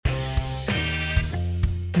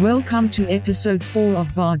Welcome to episode 4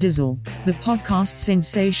 of Bar Dizzle, the podcast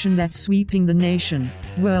sensation that's sweeping the nation.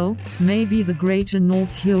 Well, maybe the greater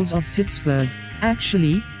North Hills of Pittsburgh.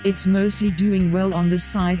 Actually, it's mostly doing well on this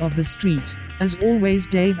side of the street. As always,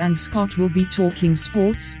 Dave and Scott will be talking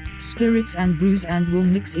sports, spirits and brews, and will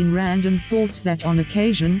mix in random thoughts that on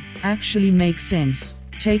occasion actually make sense.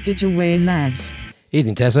 Take it away, lads.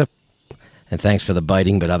 Evening, Tessa. And thanks for the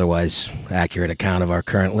biting but otherwise accurate account of our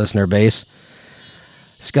current listener base.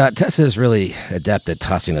 Scott, Tessa is really adept at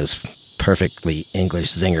tossing those perfectly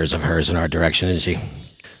English zingers of hers in our direction, isn't she?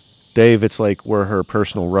 Dave, it's like we're her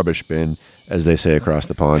personal rubbish bin, as they say across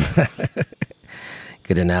the pond.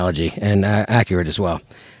 Good analogy, and accurate as well.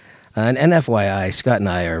 And FYI, Scott and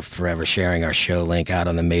I are forever sharing our show link out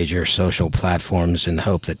on the major social platforms in the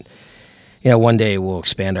hope that, one day we'll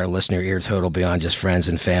expand our listener ear total beyond just friends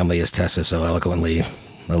and family, as Tessa so eloquently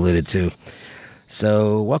alluded to.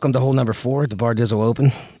 So, welcome to hole number 4 at the Bar Dizzle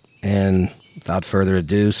Open. And without further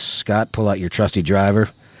ado, Scott, pull out your trusty driver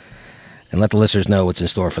and let the listeners know what's in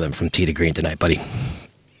store for them from tee to green tonight, buddy.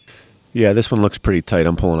 Yeah, this one looks pretty tight.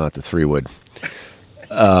 I'm pulling out the 3-wood.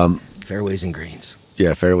 Fairways and greens.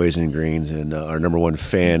 Yeah, fairways and greens. And our number one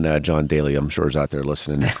fan, John Daly, I'm sure is out there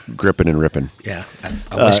listening, gripping and ripping. Yeah,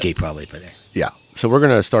 a whiskey probably. But yeah, so we're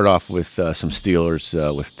going to start off with some Steelers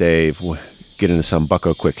with Dave, get into some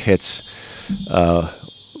Bucko quick hits.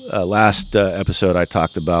 Last episode I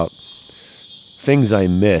talked about things I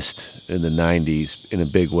missed in the 90s in a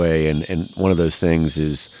big way, and one of those things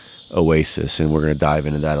is Oasis, and we're going to dive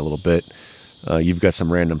into that a little bit. You've got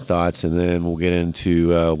some random thoughts, and then we'll get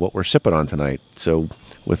into what we're sipping on tonight. So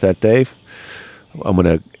with that, Dave, I'm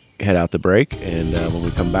going to head out to break, and when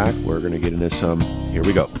we come back, we're going to get into some. Here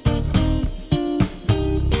we go.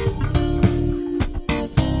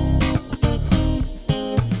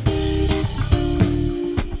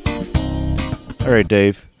 All right,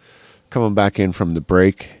 Dave, coming back in from the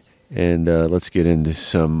break, and let's get into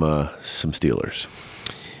some Steelers.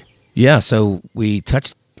 Yeah, so we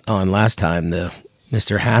touched on last time the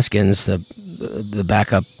Mr. Haskins, the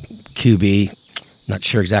backup QB. Not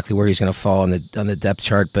sure exactly where he's going to fall on the depth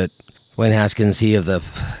chart, but Wayne Haskins, he of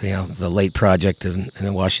the late project in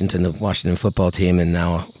the Washington football team, and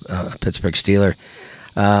now a Pittsburgh Steeler.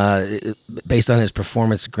 Based on his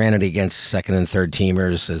performance, granted against second and third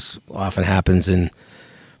teamers, as often happens in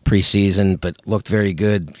preseason, but looked very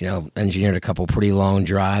good. Engineered a couple pretty long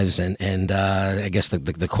drives, and I guess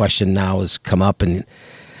the question now has come up, and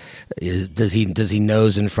does he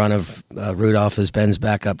nose in front of Rudolph as Ben's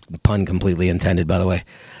backup? Pun completely intended, by the way.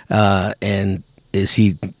 And is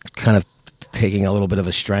he kind of taking a little bit of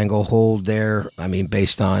a stranglehold there? I mean,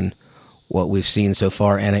 based on what we've seen so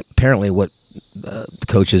far, and apparently what the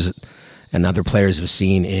coaches and other players have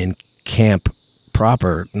seen in camp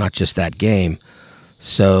proper, not just that game.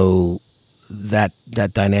 So that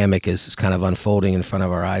dynamic is kind of unfolding in front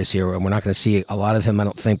of our eyes here, and we're not going to see a lot of him, I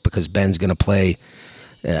don't think, because Ben's going to play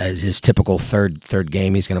his typical third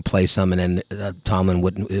game. He's going to play some, and then Tomlin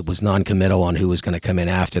was non-committal on who was going to come in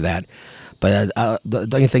after that. But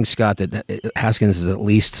don't you think, Scott, that Haskins is at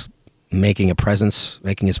least making his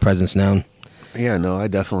presence known? Yeah, no, I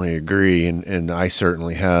definitely agree, and I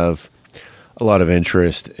certainly have a lot of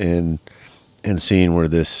interest in seeing where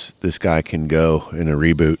this guy can go in a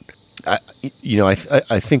reboot.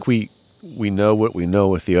 I think we know what we know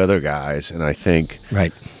with the other guys, and I think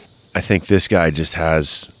this guy just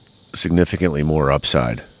has significantly more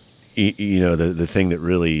upside. The thing that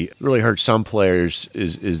really hurts some players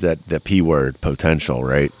is that P word, potential,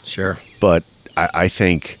 right? Sure. But I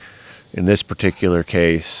think in this particular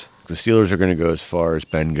case, the Steelers are going to go as far as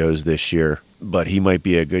Ben goes this year, but he might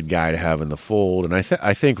be a good guy to have in the fold. And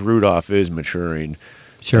I think Rudolph is maturing.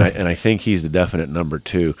 Sure. And I think he's the definite number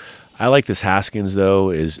 2. I like this Haskins, though,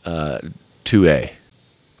 is 2A.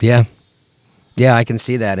 Yeah. Yeah, I can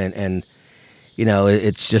see that. And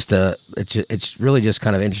it's really just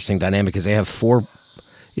kind of interesting dynamic because they have four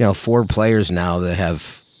players now that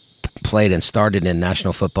have played and started in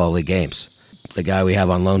National Football League games. The guy we have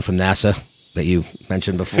on loan from NASA that you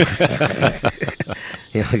mentioned before.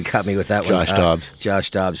 He got me with that one. Dobbs.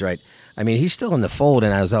 Josh Dobbs, right. I mean, he's still in the fold,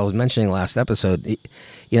 and as I was mentioning last episode,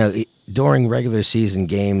 during regular season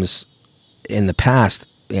games in the past,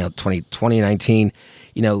 2019,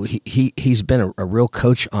 he's been a real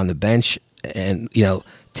coach on the bench and,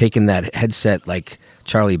 taking that headset like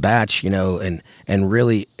Charlie Batch, and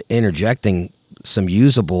really interjecting some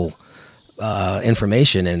usable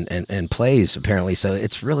information and plays, apparently. So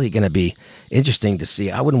it's really going to be interesting to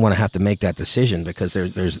see. I wouldn't want to have to make that decision because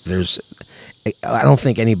there's I don't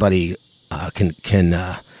think anybody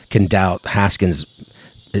can doubt Haskins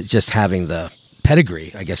just having the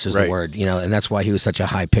pedigree, I guess is Right. the word, and that's why he was such a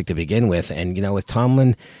high pick to begin with. And, with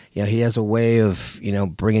Tomlin, he has a way of,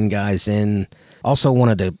 bringing guys in. Also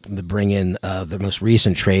wanted to bring in the most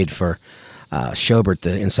recent trade for Schobert,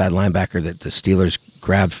 the inside linebacker that the Steelers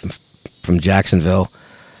grabbed from Jacksonville.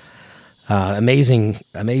 Amazing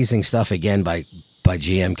stuff again by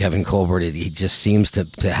GM Kevin Colbert. He just seems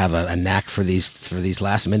to have a knack for these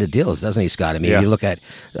last minute deals, doesn't he, Scott? I mean, Yeah. you look at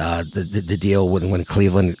the deal when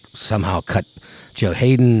Cleveland somehow cut Joe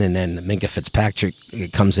Hayden, and then Minkah Fitzpatrick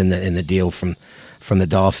comes in the deal from the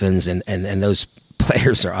Dolphins, and those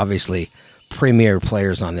players are obviously premier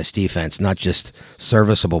players on this defense, not just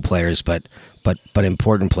serviceable players, but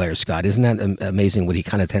important players. Scott, isn't that amazing what he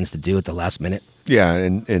kind of tends to do at the last minute? Yeah,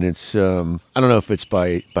 and it's I don't know if it's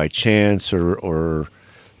by chance or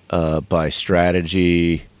by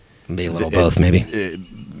strategy. Maybe a little both, maybe.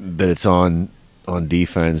 But it's on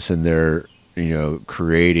defense, and they're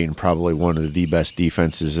creating probably one of the best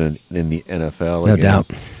defenses in the NFL. No again. doubt.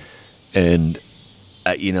 And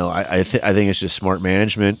I think it's just smart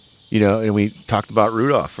management. And we talked about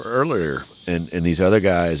Rudolph earlier and these other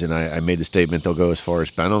guys, and I made the statement they'll go as far as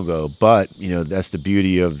Ben will go. But, that's the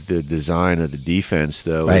beauty of the design of the defense,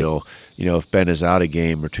 though. Right. It'll, if Ben is out a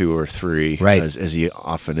game or two or three, right. as he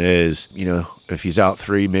often is, if he's out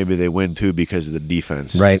 3, maybe they win 2 because of the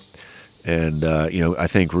defense. Right. And, I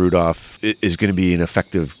think Rudolph is going to be an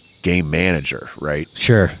effective game manager, right?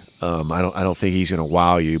 Sure. I don't think he's going to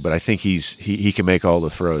wow you, but I think he can make all the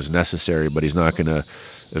throws necessary, but he's not going to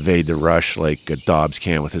evade the rush like Dobbs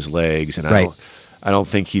can with his legs. And right. I don't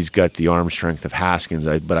think he's got the arm strength of Haskins.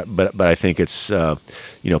 But I think it's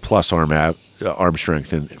plus arm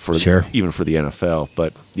strength sure. even for the NFL.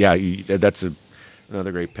 But yeah, that's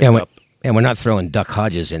another great pickup. And we're not throwing Duck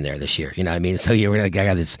Hodges in there this year. You know what I mean? So you're a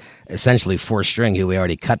guy that's essentially 4-string who we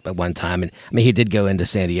already cut at one time. And I mean, he did go into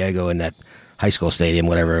San Diego in that high school stadium,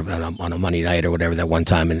 whatever, on a Monday night or whatever that one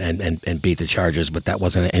time and beat the Chargers, but that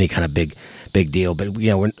wasn't any kind of big deal. But,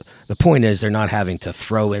 the point is they're not having to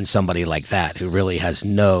throw in somebody like that who really has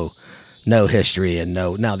no history and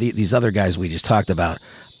now these other guys we just talked about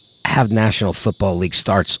have National Football League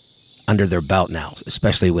starts under their belt now,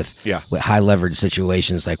 especially with high leverage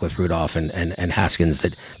situations like with Rudolph and Haskins.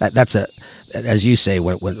 That's as you say,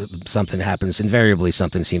 when something happens, invariably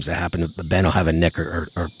something seems to happen. Ben will have a nick or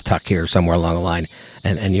tuck here somewhere along the line,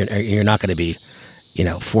 and you're not going to be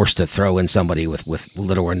forced to throw in somebody with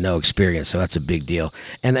little or no experience. So that's a big deal.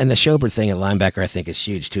 And the Schobert thing at linebacker I think is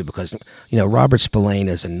huge too, because Robert Spillane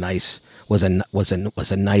was a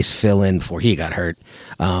nice fill in before he got hurt.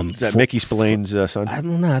 Is that Mickey Spillane's son? I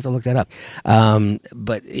don't know. I have to look that up.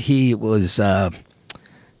 But he was,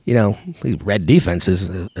 he read defenses.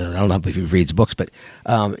 I don't know if he reads books, but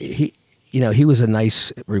he was a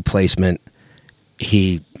nice replacement.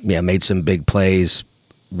 He made some big plays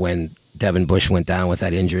when Devin Bush went down with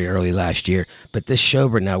that injury early last year. But this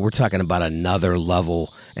Schobert, now we're talking about another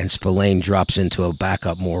level, and Spillane drops into a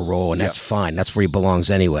backup more role, and that's fine. That's where he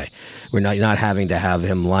belongs anyway. You're not having to have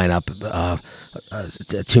him line up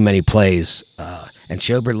too many plays. And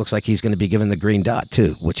Schobert looks like he's going to be given the green dot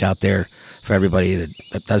too, which out there for everybody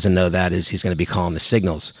that doesn't know that is he's going to be calling the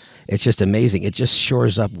signals. It's just amazing. It just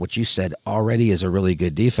shores up what you said already is a really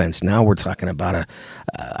good defense. Now we're talking about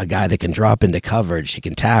a guy that can drop into coverage. He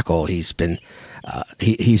can tackle. He's been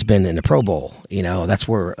in the Pro Bowl. That's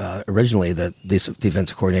where originally this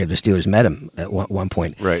defensive coordinator, the Steelers, met him at one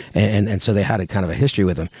point. Right. And so they had a kind of a history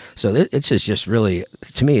with him. So it's just really,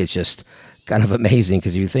 to me, it's just kind of amazing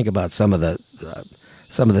because you think about some of the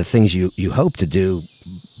things you hope to do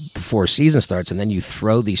before season starts, and then you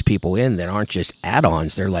throw these people in that aren't just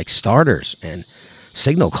add-ons; they're like starters and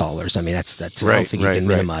signal callers. I mean, that's I don't think you can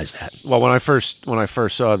minimize that. Well, when I first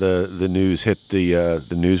saw the news hit the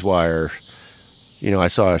news wire, I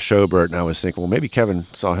saw Schobert, and I was thinking, well, maybe Kevin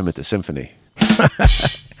saw him at the Symphony.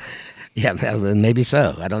 Yeah, maybe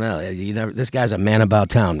so. I don't know. This guy's a man about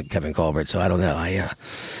town, Kevin Colbert. So I don't know.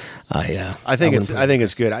 I think it's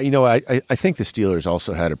good. I think the Steelers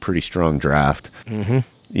also had a pretty strong draft. Mm-hmm.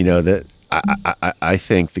 That I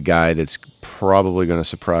think the guy that's probably going to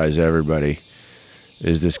surprise everybody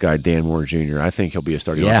is this guy Dan Moore Jr. I think he'll be a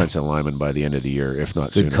starting offensive lineman by the end of the year, if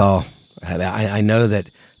not sooner. Good call. I know that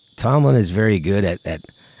Tomlin is very good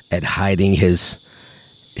at hiding his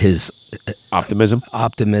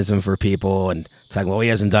optimism for people and talking, well, he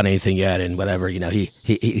hasn't done anything yet and whatever.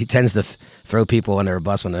 He tends to throw people under a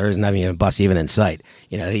bus when there isn't even a bus even in sight.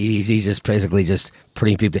 He's just basically just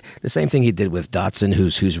putting people. The same thing he did with Dotson,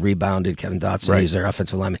 who's rebounded. Kevin Dotson, right. Who's their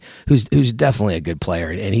offensive lineman, who's definitely a good player,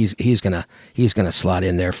 and he's gonna slot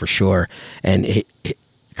in there for sure. And he,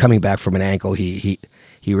 coming back from an ankle, he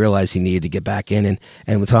he realized he needed to get back in.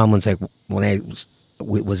 And when Tomlin's like, when I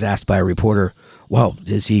was asked by a reporter, well,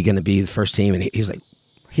 is he going to be the first team? And he was like,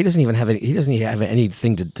 he doesn't even have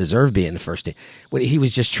anything to deserve being the first team. What he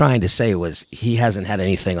was just trying to say was he hasn't had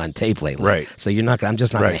anything on tape lately. Right. So I'm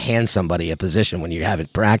just not going to hand somebody a position when you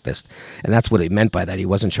haven't practiced. And that's what he meant by that. He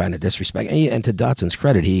wasn't trying to disrespect. And to Dotson's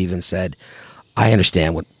credit, he even said, I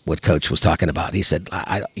understand what Coach was talking about. He said,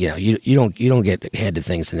 you don't get handed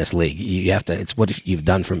things in this league. You have to. It's what you've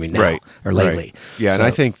done for me now or lately. Right. Yeah, so, and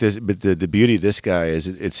I think this. But the beauty of this guy is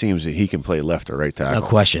it seems that he can play left or right tackle. No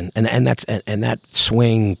question. And that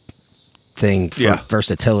swing thing for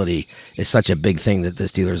versatility is such a big thing that the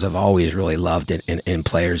Steelers have always really loved in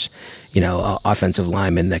players. Offensive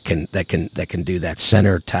linemen that can do that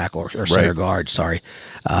center tackle or center guard. Sorry,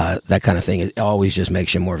 that kind of thing. It always just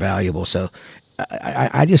makes you more valuable. So.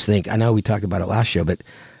 I just think, I know we talked about it last show, but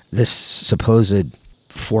this supposed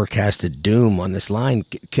forecasted doom on this line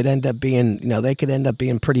could end up being, they could end up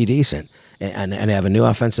being pretty decent. And have a new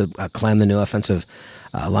offensive, Clem, the new offensive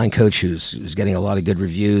line coach, who's getting a lot of good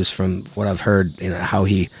reviews from what I've heard, how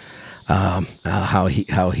he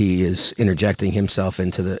is interjecting himself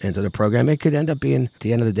into the program. It could end up being, at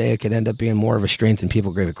the end of the day, it could end up being more of a strength than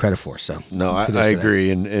people give it credit for. So no, I agree.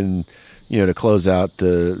 And to close out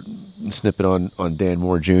the snippet on Dan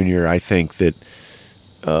Moore Jr., I think that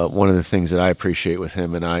one of the things that I appreciate with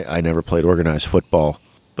him, and I never played organized football,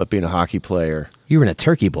 but being a hockey player. You were in a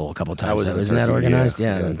turkey bowl a couple of times. Isn't that organized?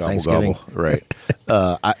 Yeah, Thanksgiving. Gobble, right.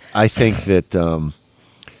 I think that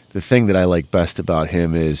the thing that I like best about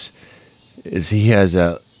him is he has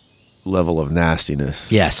a level of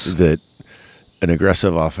nastiness. Yes. That an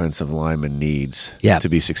aggressive offensive lineman needs to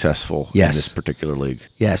be successful in this particular league.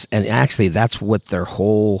 Yes, and actually that's what their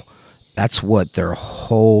whole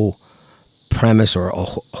premise or a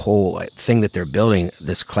whole thing that they're building,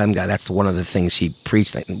 this Clem guy, that's one of the things he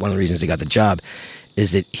preached. One of the reasons he got the job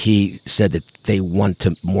is that he said that they want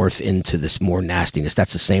to morph into this more nastiness.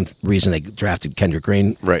 That's the same reason they drafted Kendrick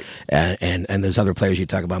Green. Right. And there's other players you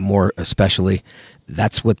talk about more especially.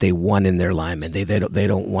 That's what they want in their linemen. They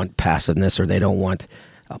don't want passiveness, or they don't want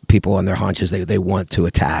people on their haunches. They want to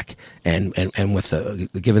attack. And with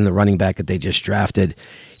given the running back that they just drafted,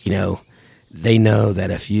 they know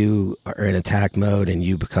that if you are in attack mode and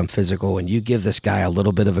you become physical and you give this guy a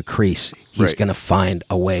little bit of a crease, he's going to find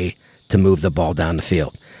a way to move the ball down the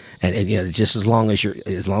field. And just as long as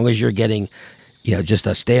you're getting, just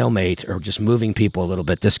a stalemate or just moving people a little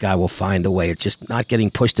bit, this guy will find a way. It's just not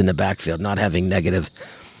getting pushed in the backfield, not having negative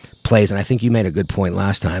plays. And I think you made a good point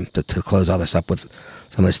last time to close all this up with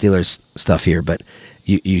some of the Steelers stuff here. But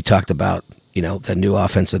you talked about, the new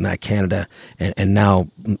offense with Matt Canada and now,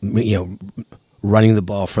 running the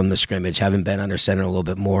ball from the scrimmage, having been under center a little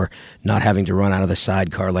bit more, not having to run out of the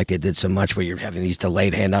sidecar like they did so much, where you're having these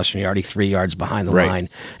delayed handoffs and you're already 3 yards behind the line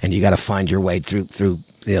and you got to find your way through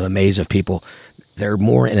the maze of people. They're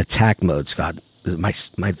more in attack mode, Scott. Am I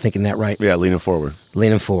thinking that right? Yeah, leaning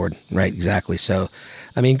forward, right? Exactly. So,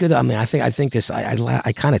 I mean, good. I mean, I think this.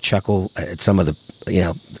 I kind of chuckle at some of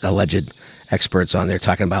the alleged experts on there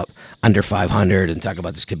talking about under 500 and talking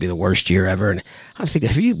about this could be the worst year ever. And I think,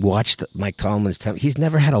 have you watched Mike Tomlin's time? He's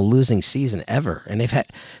never had a losing season ever, and they've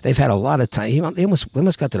had a lot of time. They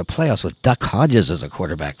almost got to the playoffs with Duck Hodges as a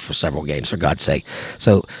quarterback for several games, for God's sake.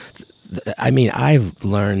 So, I mean, I've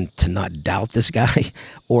learned to not doubt this guy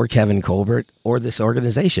or Kevin Colbert or this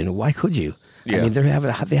organization. Why could you? Yeah. I mean,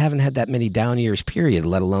 they haven't had that many down years, period,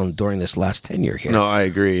 let alone during this last tenure here. No, I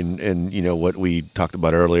agree. And what we talked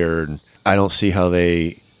about earlier, and I don't see how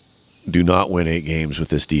they do not win 8 games with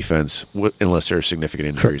this defense unless there are significant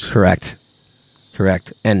injuries. Correct.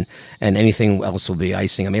 And anything else will be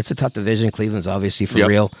icing. I mean, it's a tough division. Cleveland's obviously for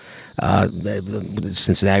real.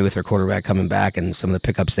 Cincinnati with their quarterback coming back and some of the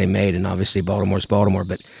pickups they made, and obviously Baltimore's Baltimore.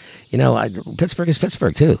 But, Pittsburgh is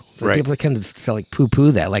Pittsburgh, too. Right. People kind of feel like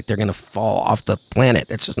poo-poo that, like they're going to fall off the planet.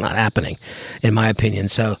 It's just not happening, in my opinion.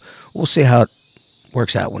 So we'll see how it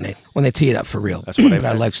works out when they tee it up for real. That's what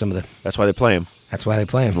I like some of the. That's why they play him. That's why they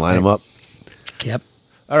play him. Line them up. Yep.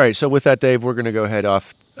 All right. So with that, Dave, we're going to go head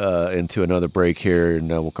off into another break here, and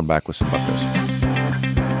we'll come back with some Buccos.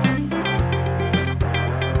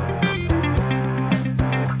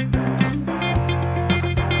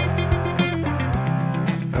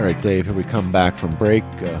 All right, Dave, here we come back from break.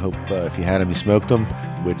 Hope if you had them, you smoked them,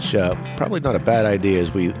 which probably not a bad idea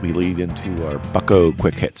as we lead into our Bucco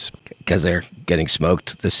quick hits. Because they're getting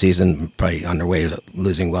smoked this season, probably on their way to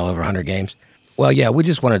losing well over 100 games. Well, yeah, we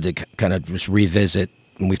just wanted to kind of just revisit,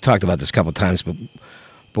 and we've talked about this a couple of times,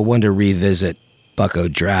 but wanted to revisit Bucco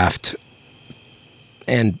draft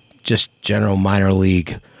and just general minor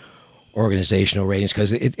league organizational ratings,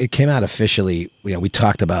 because it came out officially. We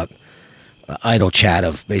talked about idle chat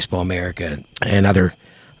of Baseball America and other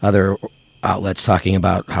outlets talking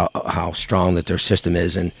about how strong that their system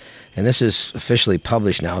is, and this is officially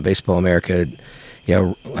published now. Baseball America,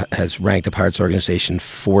 has ranked the Pirates organization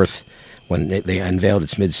 4th when they unveiled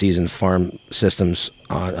its midseason farm systems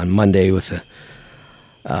on Monday, with the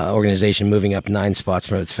organization moving up 9 spots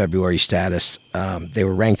from its February status. They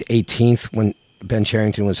were ranked 18th when Ben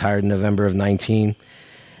Cherington was hired in November of 19.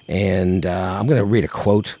 And I'm going to read a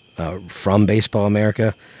quote from Baseball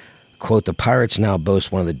America. Quote, "The Pirates now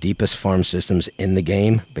boast one of the deepest farm systems in the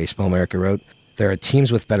game," Baseball America wrote. "There are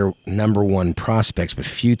teams with better number one prospects, but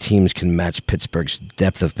few teams can match Pittsburgh's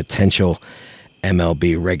depth of potential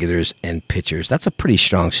MLB regulars and pitchers." That's a pretty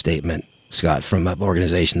strong statement, Scott, from an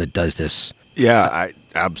organization that does this. Yeah, I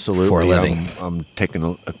absolutely. For a living. I'm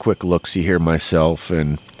taking a quick look-see here myself,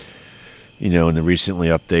 and in the recently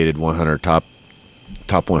updated 100 top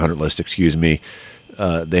 100 list,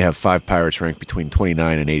 they have 5 Pirates ranked between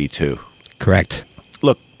 29 and 82. Correct.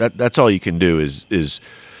 Look, that's all you can do is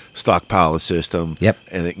stockpile the system. Yep.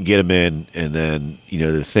 And then get them in, and then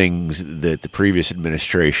the things that the previous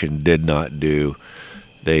administration did not do,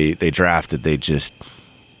 they drafted. They just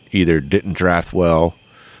either didn't draft well,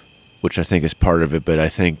 which I think is part of it, but I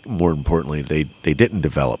think more importantly, they didn't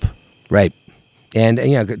develop. Right. And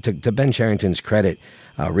to Ben Cherington's credit,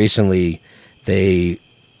 recently they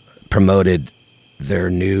promoted their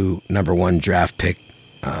new number 1 draft pick,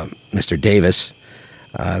 Mr. Davis,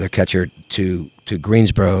 their catcher, to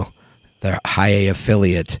Greensboro, their high A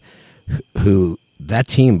affiliate, who that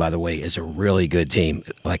team, by the way, is a really good team,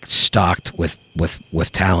 like stocked with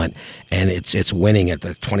talent, and it's winning at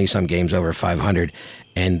the 20-some games over 500.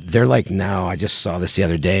 And they're like, now, I just saw this the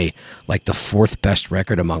other day, like the 4th best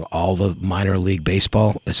record among all the minor league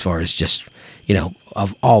baseball as far as just,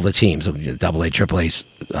 of all the teams, of AA, AAA,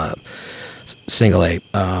 single A.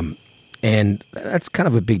 And that's kind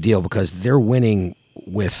of a big deal because they're winning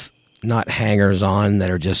with not hangers on that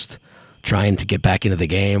are just trying to get back into the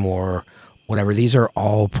game or whatever. These are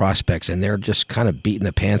all prospects, and they're just kind of beating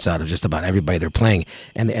the pants out of just about everybody they're playing.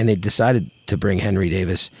 And they decided to bring Henry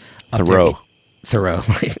Davis up Thoreau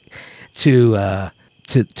to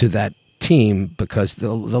that team because the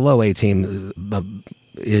low A team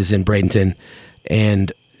is in Bradenton,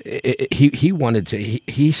 and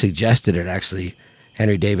he suggested it actually.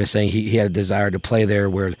 Henry Davis saying he had a desire to play there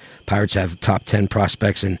where Pirates have top 10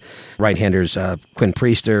 prospects and right-handers Quinn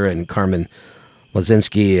Priester and Carmen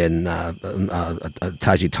Lazinski and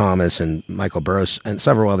Taji Thomas and Michael Burrows and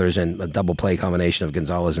several others, and a double play combination of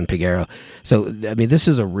Gonzalez and Piguero. So I mean, this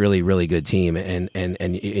is a really, really good team, and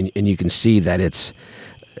you can see that it's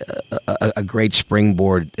a great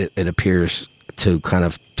springboard. It appears to kind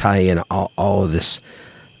of tie in all of this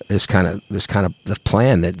kind of the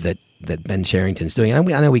plan that Ben Cherington's doing. I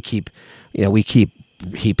know we keep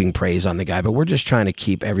heaping praise on the guy, but we're just trying to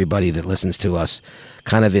keep everybody that listens to us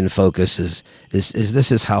kind of in focus. Is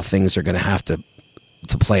this is how things are going to have to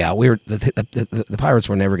play out. The Pirates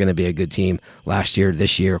were never going to be a good team last year.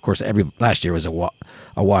 This year, of course, last year was a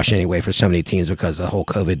wash anyway for so many teams because of the whole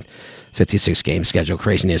COVID 56 game schedule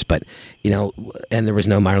craziness. But and there was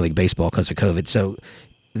no minor league baseball because of COVID. So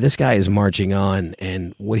this guy is marching on,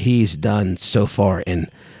 and what he's done so far in.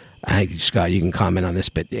 Scott, you can comment on this,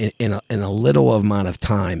 but in a little amount of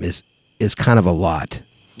time is kind of a lot.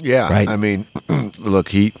 Yeah, right? I mean,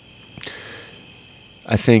 look, I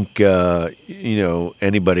think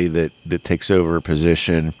anybody that takes over a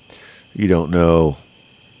position, you don't know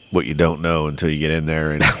what you don't know until you get in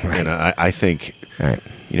there, and right. And I think right.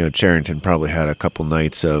 Cherington probably had a couple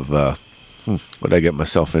nights of what did I get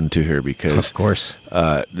myself into here, because of course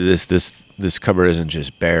this cupboard isn't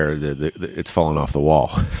just bare; it's falling off the wall.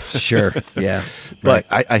 Sure, yeah. But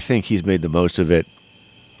right. I think he's made the most of it.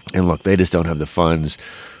 And look, they just don't have the funds,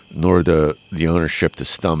 nor the ownership to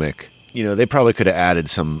stomach. They probably could have added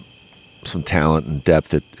some talent and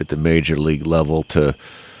depth at the major league level to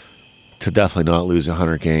definitely not lose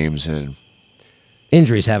 100 games. And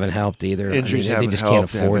injuries haven't helped either. Injuries they just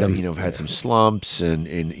helped. Can't afford them. Have had some slumps, and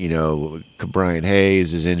Brian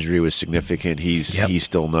Hayes, his injury was significant. He's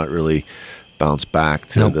still not really bounced back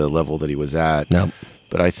to the level that he was at. No,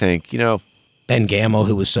 but I think Ben Gamel,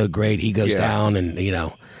 who was so great, he goes down, and he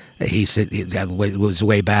was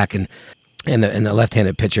way back, and the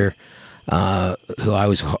left-handed pitcher, who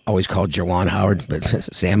I always called Jawan Howard, but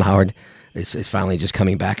Sam Howard is finally just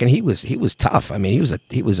coming back, and he was tough. I mean,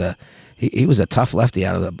 he was a tough lefty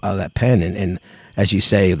out of that pen, and as you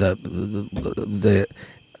say, the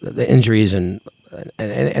injuries and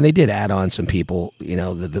they did add on some people.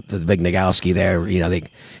 The big Nagowski there.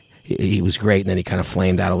 he was great, and then he kind of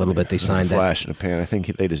flamed out a little bit. They signed that flash in the pan. I think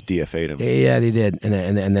they just DFA'd him. Yeah, they did,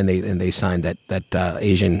 and then they signed that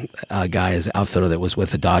Asian guy as outfielder that was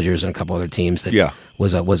with the Dodgers and a couple other teams. That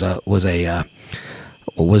was a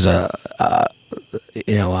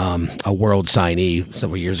world signee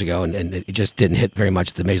several years ago, and it just didn't hit very much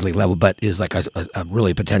at the major league level, but is like a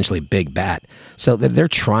really potentially big bat. So they're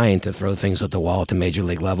trying to throw things at the wall at the major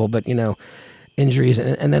league level, but injuries,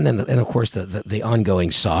 and then of course the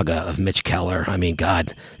ongoing saga of Mitch Keller. I mean,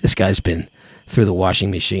 God, this guy's been through the washing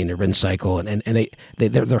machine, the rinse cycle, and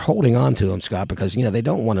they're holding on to him, Scott, because they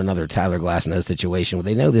don't want another Tyler Glasnow situation.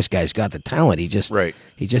 They know this guy's got the talent. He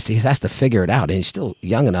has to figure it out, and he's still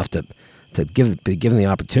young enough to be given the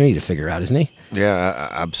opportunity to figure it out, isn't he? Yeah,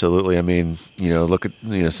 absolutely. I mean, look at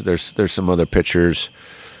there's some other pitchers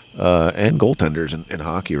and goaltenders in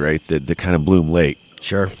hockey, right? That kind of bloom late.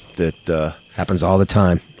 Sure, that happens all the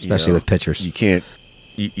time, especially with pitchers. You can't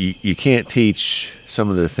teach some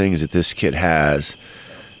of the things that this kid has,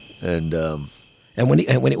 and when he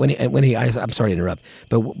I'm sorry to interrupt,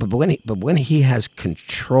 but when he has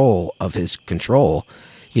control of his control,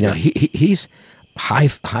 he's high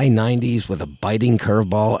 90s with a biting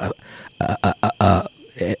curveball, a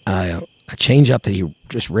changeup that he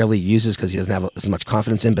just rarely uses because he doesn't have as much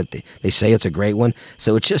confidence in, but they say it's a great one.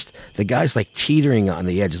 So it's just, the guy's like teetering on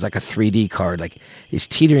the edge. It's like a 3D card. Like he's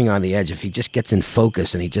teetering on the edge. If he just gets in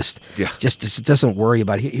focus and he just doesn't worry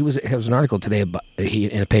about it. There was an article today about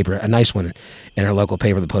in a paper, a nice one in our local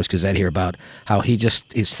paper, the Post-Gazette here, about how he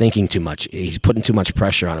just is thinking too much. He's putting too much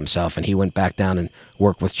pressure on himself, and he went back down and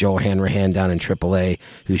worked with Joel Hanrahan down in AAA,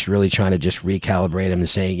 who's really trying to just recalibrate him and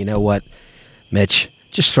saying, you know what, Mitch,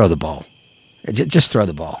 just throw the ball. Just throw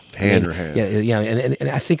the ball. Hanrahan. And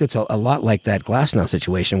I think it's a lot like that Glasnow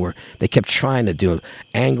situation where they kept trying to do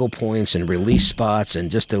angle points and release spots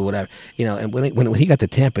and just do whatever. And when he got to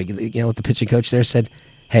Tampa, the pitching coach there said,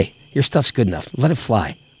 "Hey, your stuff's good enough. Let it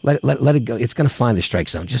fly. Let it go. It's going to find the strike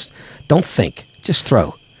zone. Just don't think. Just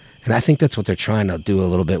throw." And I think that's what they're trying to do a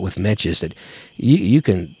little bit with Mitch, is that you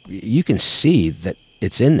can see that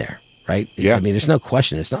it's in there, right? Yeah. I mean, there's no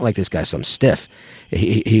question. It's not like this guy's some stiff.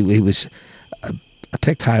 He was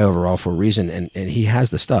picked high overall for a reason, and he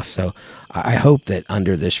has the stuff. So I hope that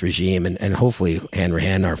under this regime, and hopefully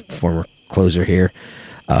Hanrahan, our former closer here,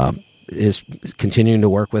 is continuing to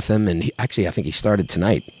work with him. And I think he started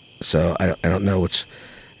tonight. So I don't know what's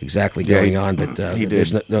exactly going on, but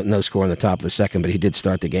there's no score in the top of the second, but he did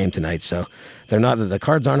start the game tonight. So the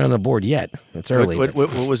cards aren't on the board yet. It's early. What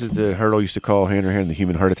was it the Hurdle used to call Hanrahan, the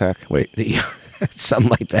human heart attack? Wait.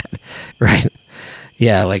 Something like that. Right.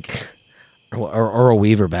 Yeah, like Earl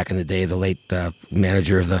Weaver back in the day, the late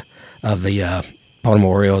manager of the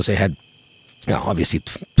Baltimore Orioles. They had obviously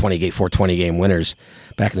 420 game winners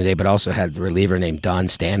back in the day, but also had the reliever named Don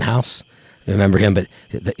Stanhouse. Remember him? But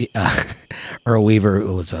Earl Weaver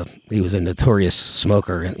was a notorious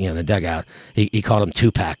smoker in the dugout. He called him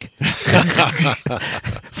Tupac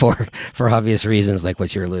for obvious reasons, like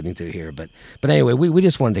what you're alluding to here. But anyway, we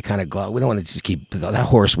just wanted to kind of we don't want to just keep that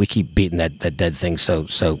horse. We keep beating that dead thing so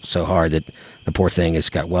hard that the poor thing has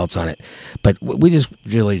got welts on it. But we just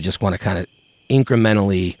really want to kind of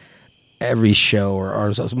incrementally, every show or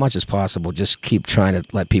as much as possible, just keep trying to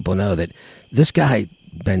let people know that this guy,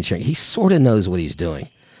 Ben Cherington, he sort of knows what he's doing.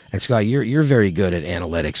 And Scott, you're very good at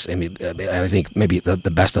analytics. I mean, I think maybe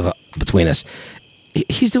the best of between us.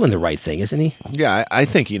 He's doing the right thing, isn't he? Yeah, I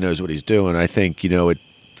think he knows what he's doing. I think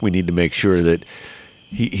we need to make sure that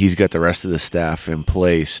he's got the rest of the staff in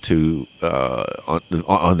place to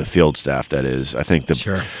on the field staff. That is, I think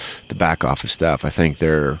the back office staff. I think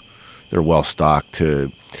they're well stocked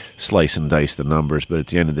to slice and dice the numbers. But at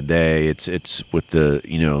the end of the day, it's what the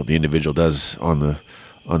individual does on the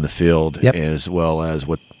field, as well as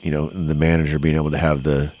what the manager being able to have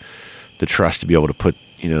the trust to be able to put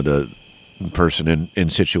the person in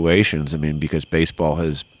situations. I mean, because baseball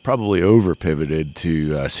has probably over pivoted to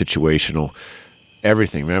situational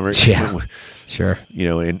everything. Remember? Yeah, sure.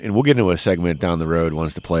 And we'll get into a segment down the road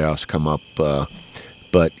once the playoffs come up.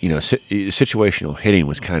 But situational hitting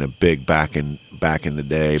was kind of big back in the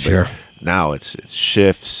day. But sure. Now it's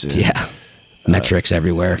shifts. And, metrics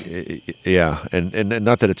everywhere. And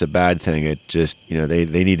not that it's a bad thing. It just they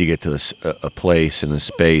need to get to a place and a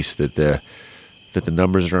space that the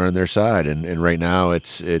numbers are on their side. And right now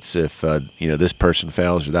it's if this person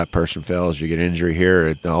fails or that person fails, you get injury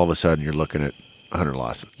here, all of a sudden you're looking at 100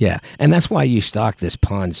 losses. Yeah, and that's why you stock this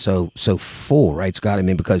pond so full, right, Scott? I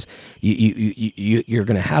mean, because you're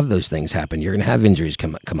going to have those things happen. You're going to have injuries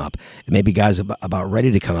come up. Maybe guys about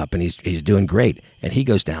ready to come up, and he's doing great, and he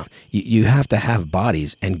goes down. You have to have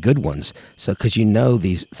bodies and good ones, so because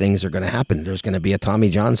these things are going to happen. There's going to be a Tommy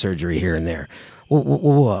John surgery here and there.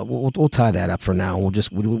 We'll tie that up for now. We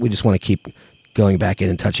just want to keep going back in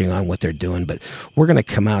and touching on what they're doing, but we're going to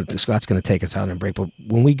come out. Scott's going to take us out on a break, but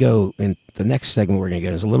when we go in the next segment, we're going to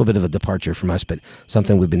get is a little bit of a departure from us, but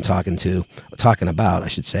something we've been talking about, I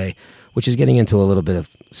should say, which is getting into a little bit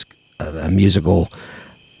of musical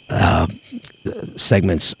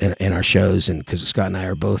segments in our shows, and because Scott and I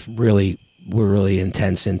are both we're really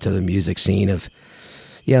intense into the music scene of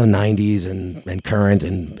 90s and current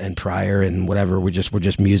and prior and whatever. We're just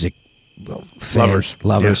music fans,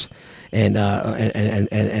 lovers. Yeah. And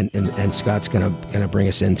Scott's gonna bring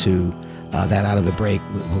us into that out of the break,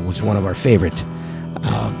 which is one of our favorite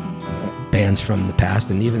bands from the past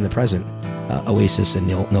and even the present, Oasis and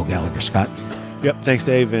Noel Gallagher. Scott. Yep. Thanks,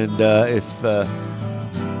 Dave. And if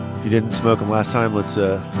you didn't smoke them last time, let's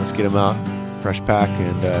get them out, fresh pack,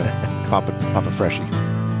 and pop a freshie.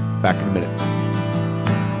 Back in a minute.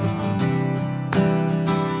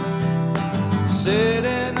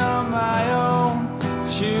 Sitting on my own,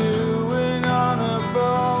 chewing on a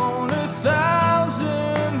bone,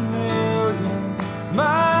 1,000 million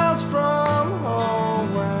miles from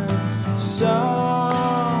home, when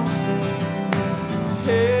something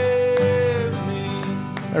hit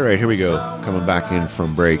me. All right, here we go. Coming back in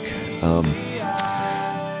from break.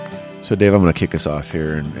 So, Dave, I'm going to kick us off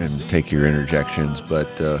here and take your interjections. But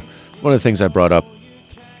one of the things I brought up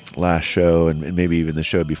last show, and maybe even the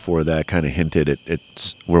show before that, kind of hinted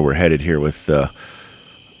at where we're headed here with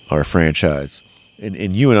our franchise.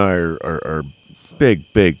 And you and I are big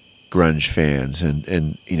grunge fans, and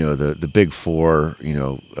the big four,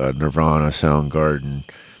 Nirvana, Soundgarden,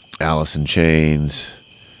 Alice in Chains,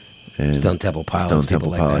 and Stone Temple Pilots. Stone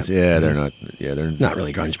Temple Pilots. Like yeah, they're not. Yeah, they're not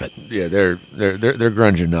really grunge, but yeah, they're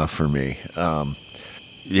grunge enough for me.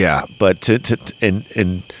 But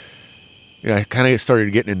I kind of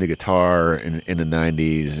started getting into guitar in the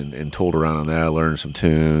 90s and tooled around on that. I learned some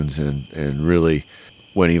tunes and really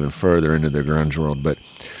went even further into the grunge world. But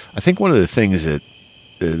I think one of the things that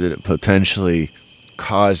it potentially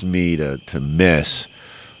caused me to miss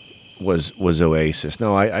was Oasis.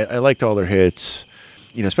 Now, I liked all their hits,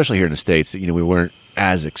 especially here in the States. We weren't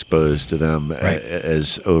as exposed to them right.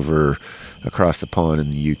 as over across the pond in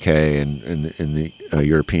the UK and in the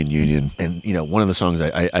European Union. And, one of the songs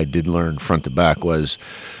I did learn front to back was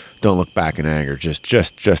Don't Look Back in Anger. Just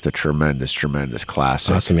a tremendous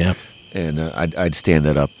classic. Awesome, yeah. And I'd stand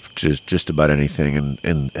that up just about anything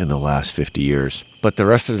in the last 50 years. But the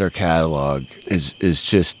rest of their catalog is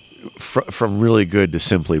just from really good to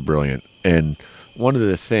simply brilliant. And one of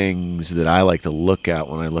the things that I like to look at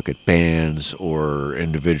when I look at bands or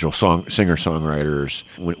individual singer-songwriters,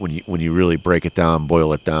 when you really break it down,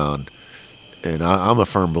 boil it down, and I'm a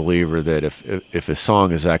firm believer that if a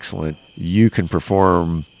song is excellent, you can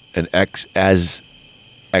perform an as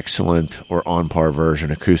excellent or on par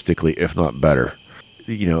version acoustically, if not better.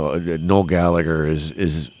 Noel Gallagher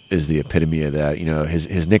is the epitome of that.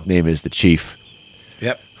 His nickname is the Chief.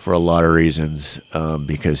 Yep. For a lot of reasons,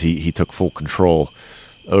 because he took full control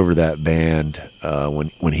over that band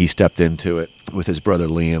when he stepped into it with his brother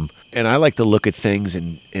Liam. And I like to look at things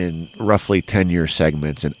in roughly 10-year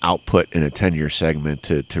segments and output in a 10-year segment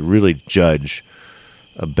to really judge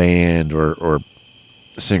a band or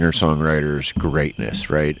singer-songwriter's greatness,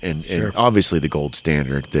 right? And obviously the gold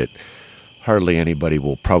standard that hardly anybody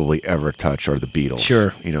will probably ever touch are the Beatles.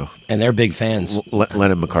 Sure. And they're big fans.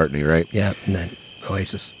 Lennon McCartney, right? Yeah, and then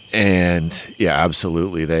Oasis. And yeah,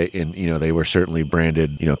 absolutely. They were certainly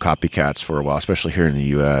branded, copycats for a while, especially here in the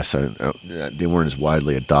U.S. They weren't as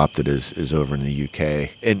widely adopted as over in the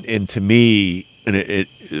U.K. And to me, and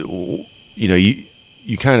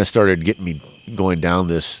you kind of started getting me going down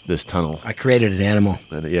this tunnel. I created an animal.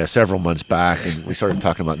 And, several months back, and we started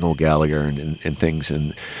talking about Noel Gallagher and things,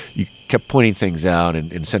 and you kept pointing things out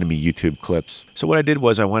and sending me YouTube clips. So what I did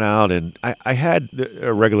was I went out and I had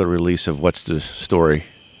a regular release of What's the Story?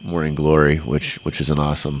 Morning Glory, which is an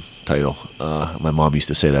awesome title. My mom used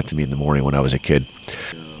to say that to me in the morning when I was a kid.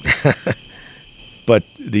 But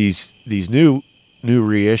these new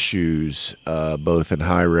reissues, both in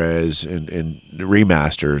high res and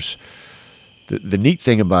remasters, the neat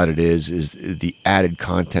thing about it is the added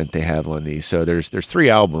content they have on these. So there's 3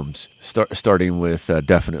 albums, starting with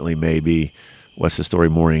Definitely Maybe, What's the Story,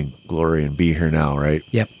 Morning Glory, and Be Here Now, right?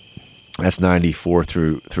 Yep. That's 94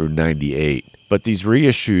 through 98. But these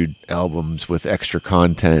reissued albums with extra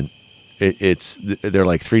content, they're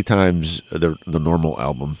like 3 times the normal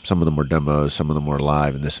album. Some of them were demos, some of them were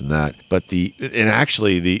live, and this and that. But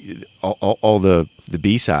all the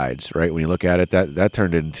B-sides, right? When you look at it, that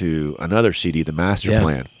turned into another CD, the Master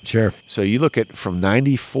Plan. Sure. So you look at from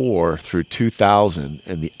 94 through 2000,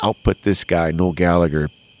 and the output this guy, Noel Gallagher,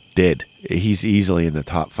 did. He's easily in the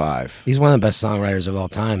top 5. He's one of the best songwriters of all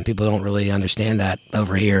time. People don't really understand that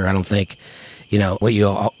over here, I don't think. You know, what you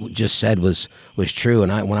all just said was true,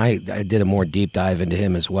 and when I did a more deep dive into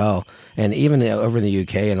him as well, and even over in the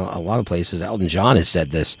UK and a lot of places, Elton John has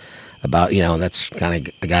said this about, you know, that's kind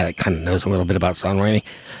of a guy that kind of knows a little bit about songwriting,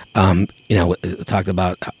 you know, talked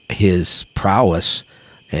about his prowess,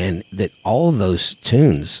 and that all of those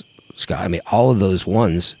tunes, Scott, I mean, all of those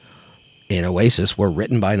ones in Oasis were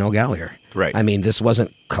written by Noel Gallagher. Right. I mean, this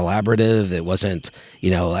wasn't collaborative. It wasn't,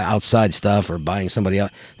 you know, outside stuff or buying somebody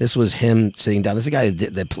else. This was him sitting down. This is a guy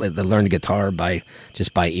that learned guitar by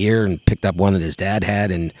ear and picked up one that his dad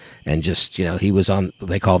had, and just, you know, he was on,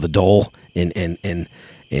 they call the dole in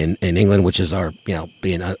England, which is our, you know,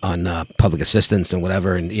 being on public assistance and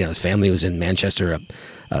whatever. And, you know, his family was in Manchester,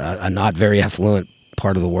 a not very affluent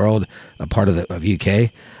part of the world, a part of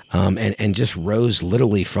UK. And just rose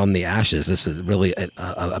literally from the ashes. This is really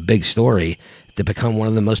a big story to become one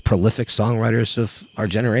of the most prolific songwriters of our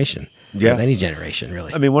generation. Yeah. Of any generation,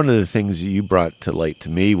 really. I mean, one of the things you brought to light to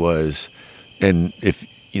me was, and if,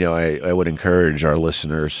 you know, I would encourage our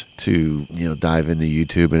listeners to, you know, dive into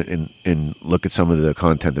YouTube and look at some of the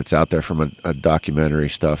content that's out there from a documentary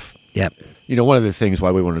stuff. Yep. You know, one of the things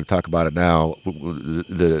why we wanted to talk about it now,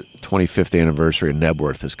 the 25th anniversary of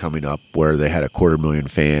Nebworth is coming up, where they had 250,000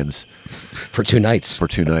 fans for 2 nights.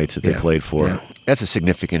 That they played for. Yeah. That's a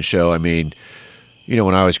significant show. I mean, you know,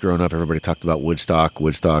 when I was growing up, everybody talked about Woodstock.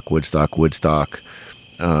 And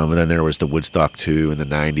then there was the Woodstock 2 in the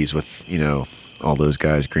 90s with, you know, all those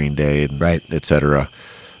guys, Green Day, and right, et cetera.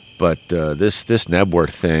 But this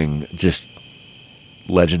Nebworth thing, just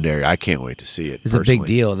legendary. I can't wait to see it. It's personally a big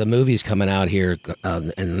deal. The movie's coming out here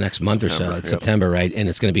in the next month or so. It's September, right? And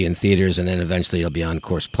it's going to be in theaters, and then eventually it'll be on, of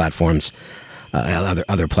course, platforms,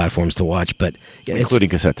 other platforms to watch. But yeah, including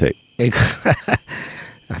cassette tape.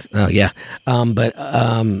 Oh yeah. But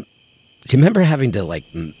do you remember having to like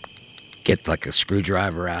get like a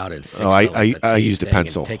screwdriver out and fix I used a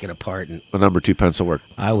pencil, take it apart, and the number 2 pencil work.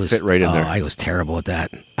 Fit right in there. I was terrible at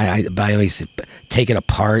that. I used to take it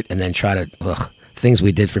apart and then try to things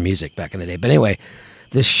we did for music back in the day. But anyway,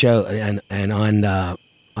 this show and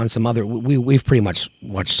on some other, we've pretty much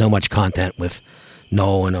watched so much content with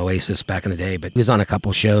Noel and Oasis back in the day, but he was on a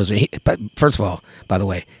couple shows. But first of all, by the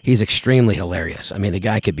way, he's extremely hilarious. I mean, the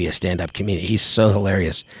guy could be a stand-up comedian. He's so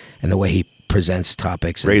hilarious in the way he presents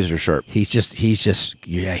topics. Razor sharp. He is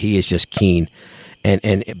just keen.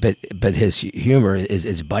 But his humor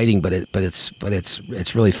is biting, but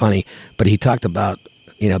it's really funny. But he talked about,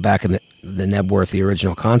 you know, back in the Nebworth, the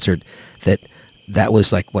original concert, that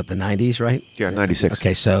was like, what, the 90s, right? Yeah, 96.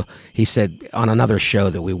 Okay, so he said on another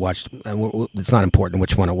show that we watched, and it's not important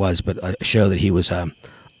which one it was, but a show that he was on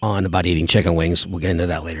about eating chicken wings. We'll get into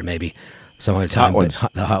that later, maybe some other time.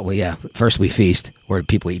 Hot ones. Yeah. First we feast, where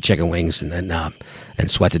people eat chicken wings and then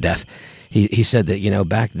and sweat to death. He said that, you know,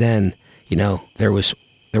 back then, you know, there was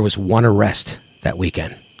one arrest that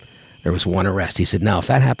weekend. There was one arrest. He said, now, if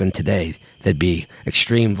that happened today, there'd be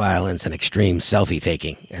extreme violence and extreme selfie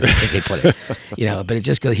taking, as he put it. You know, but it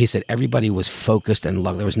just goes, he said everybody was focused and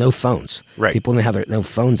there was no phones. Right. People didn't have no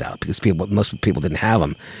phones out because most people didn't have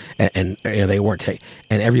them. And you know, they weren't and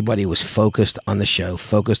everybody was focused on the show,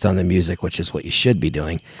 focused on the music, which is what you should be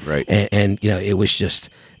doing. Right. And you know, it was just,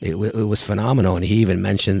 it was phenomenal. And he even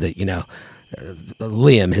mentioned that, you know,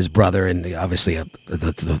 Liam, his brother, and obviously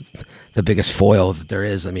the biggest foil that there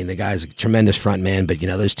is. I mean, the guy's a tremendous front man, but, you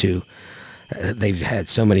know, those two, they've had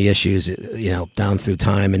so many issues, you know, down through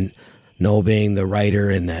time. And Noel being the writer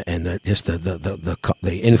and the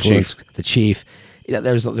influence, the chief. You know,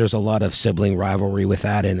 there's a lot of sibling rivalry with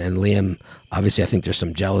that, and Liam, obviously, I think there's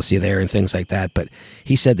some jealousy there and things like that. But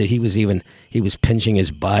he said that he was pinching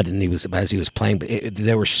his butt, and as he was playing, but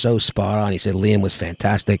they were so spot on. He said Liam was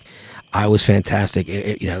fantastic, I was fantastic.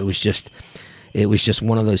 You know, it was just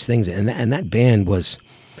one of those things, and that band was,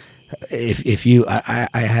 I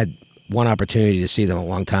had one opportunity to see them a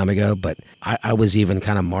long time ago, but I was even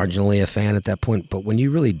kind of marginally a fan at that point. But when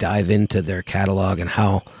you really dive into their catalog and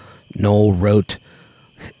how Noel wrote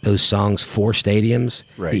those songs for stadiums,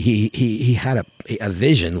 right? He had a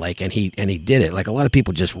vision, like, and he did it. Like a lot of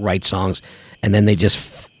people just write songs and then they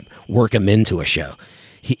just work them into a show.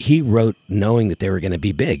 he wrote knowing that they were going to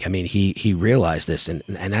be big. I mean, he realized this, and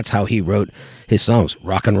that's how he wrote his songs.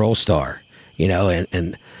 Rock and Roll Star,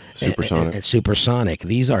 and Supersonic. And Supersonic.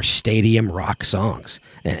 These are stadium rock songs,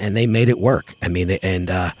 and they made it work. I mean,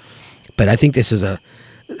 but I think this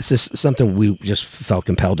is something we just felt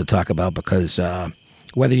compelled to talk about because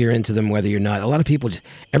whether you're into them, whether you're not, a lot of people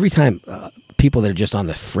every time. People that are just on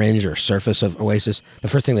the fringe or surface of Oasis, the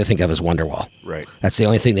first thing they think of is Wonderwall. Right. That's the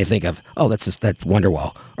only thing they think of. Oh, that's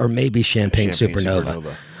Wonderwall, or maybe Champagne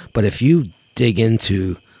Supernova. But if you dig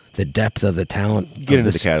into the depth of the talent, get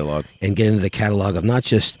into the catalog, and get into the catalog of not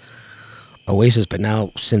just Oasis, but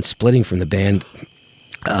now since splitting from the band,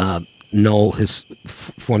 Noel has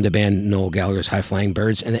formed the band Noel Gallagher's High Flying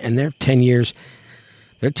Birds, and they're 10 years.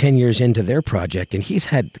 They're 10 years into their project, and he's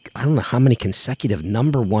had I don't know how many consecutive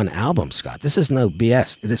 #1 albums, Scott. This is no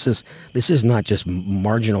BS. This is not just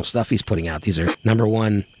marginal stuff he's putting out. These are number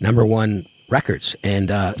one records, and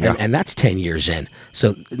that's 10 years in.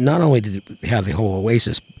 So not only did it have the whole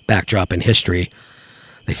Oasis backdrop in history,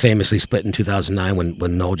 they famously split in 2009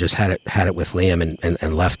 when Noel just had it with Liam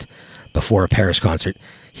and left before a Paris concert.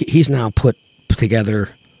 He's now put together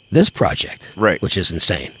this project, right, which is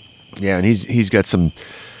insane. Yeah, and he's got some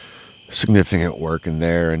significant work in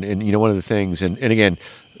there, and one of the things, and again,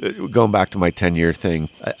 going back to my 10-year thing,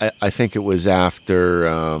 I think it was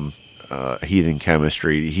after Heathen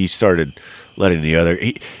Chemistry, he started letting the other.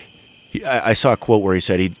 I saw a quote where he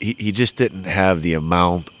said he just didn't have the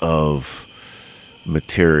amount of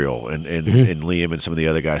material, and Liam and some of the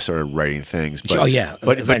other guys started writing things. But,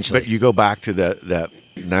 eventually. But you go back to that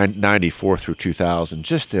 94 through 2000,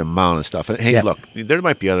 just the amount of stuff. And hey, look, there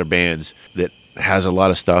might be other bands that has a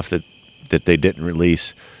lot of stuff that they didn't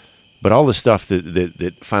release, but all the stuff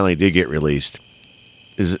that finally did get released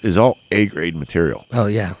is all A-grade material. Oh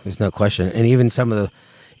yeah, there's no question. And even some of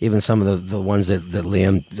the ones that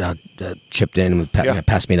Liam chipped in with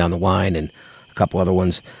Pass Me Down the Wine and a couple other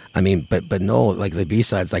ones. I mean, but no, like the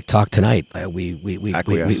B-sides, like Talk Tonight, we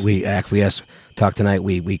acquiesce. Talk Tonight,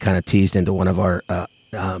 we kind of teased into one of our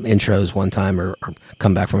intros one time or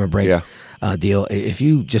come back from a break deal. If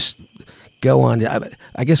you just go on,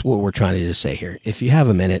 I guess what we're trying to just say here, if you have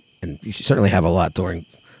a minute, and you certainly have a lot during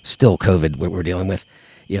still COVID, what we're dealing with,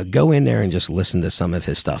 go in there and just listen to some of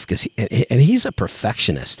his stuff, because he's a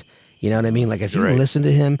perfectionist. You know what I mean? Like if you listen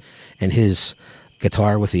to him and his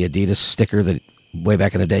guitar with the Adidas sticker that way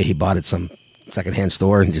back in the day he bought at some secondhand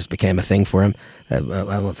store and just became a thing for him. I don't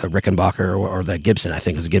know if the Rickenbacker or the Gibson, I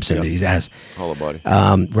think it was Gibson that he has. Hollow Body.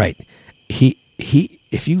 Right. He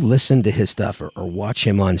if you listen to his stuff or watch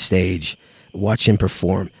him on stage, watch him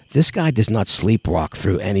perform, this guy does not sleepwalk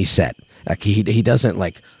through any set. Like he doesn't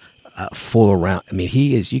fool around. I mean,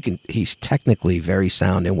 he's technically very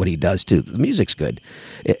sound in what he does too. The music's good.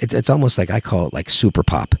 It's almost like, I call it like super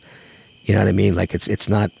pop. You know what I mean? Like it's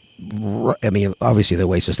not. I mean, obviously the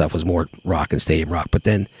Oasis stuff was more rock and stadium rock, but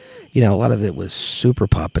then, a lot of it was super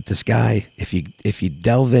pop. But this guy, if you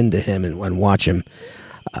delve into him and watch him,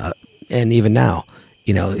 and even now,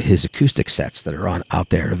 his acoustic sets that are out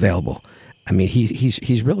there available. I mean,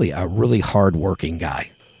 he's really a really hard-working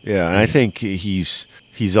guy. Yeah, and I think he's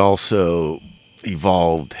also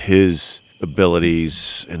evolved his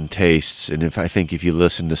abilities and tastes. And if you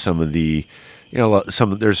listen to some of the,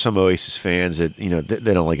 there's some Oasis fans that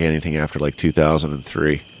they don't like anything after like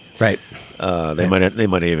 2003. Right. They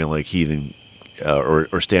might even like Heathen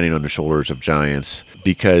or Standing on the Shoulders of Giants,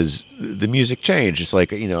 because the music changed. It's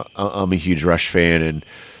like, I'm a huge Rush fan, and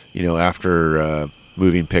after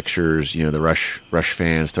Moving Pictures, the Rush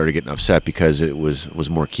fans started getting upset because it was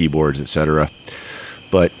more keyboards, etc.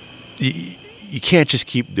 But you can't just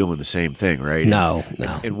keep doing the same thing, right? No.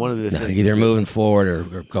 And one of the things, either moving forward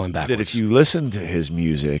or going backwards. That if you listen to his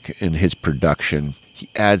music and his production, he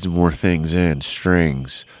adds more things in,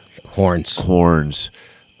 strings, horns.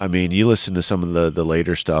 I mean, you listen to some of the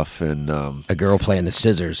later stuff, and a girl playing the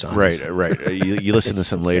scissors. Right. You listen to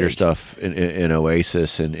some later stuff in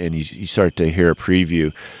Oasis, and you start to hear a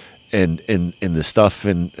preview, and the stuff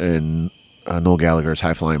in Noel Gallagher's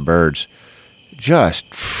High Flying Birds, just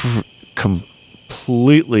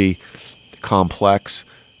completely complex,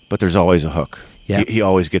 but there's always a hook. Yeah, he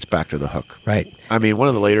always gets back to the hook. Right. I mean, one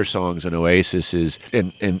of the later songs in Oasis is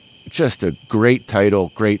and just a great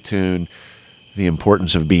title, great tune. The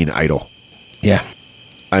Importance of Being Idle. Yeah.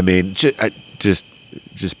 I mean, just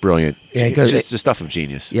brilliant. Yeah, just the stuff of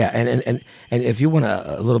genius. Yeah, and if you want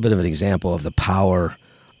a little bit of an example of the power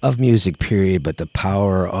of music, period, but the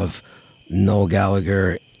power of Noel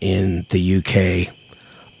Gallagher in the UK,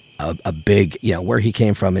 a big, where he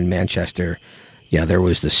came from in Manchester, there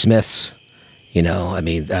was the Smiths, I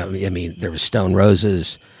mean, there was Stone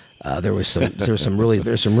Roses. There was some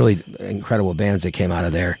really incredible bands that came out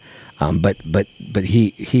of there. But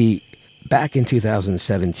he back in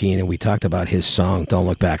 2017, and we talked about his song "Don't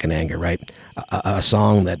Look Back in Anger," right? A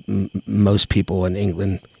song that most people in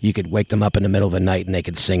England, you could wake them up in the middle of the night and they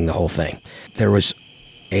could sing the whole thing. There was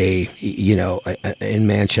in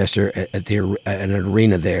Manchester at an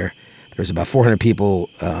arena there. There was about 400 people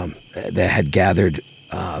that had gathered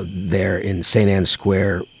there in St. Anne's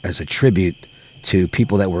Square as a tribute to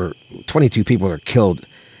people 22 people were killed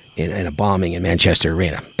in a bombing in Manchester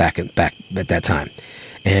Arena back at that time.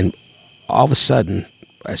 And all of a sudden,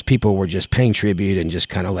 as people were just paying tribute and just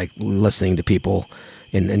kind of like listening to people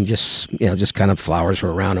and just kind of flowers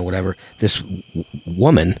were around and whatever, this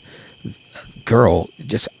girl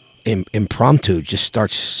just impromptu just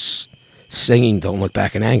starts singing "Don't Look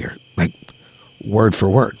Back in Anger," like word for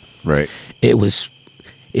word. Right. It was,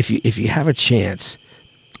 if you have a chance,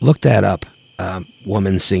 look that up.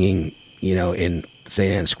 Woman singing, in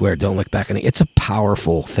St. Anne's Square, "Don't Look Back in Anger." It's a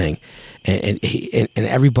powerful thing, and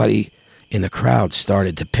everybody in the crowd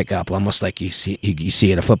started to pick up, almost like you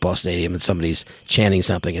see at a football stadium and somebody's chanting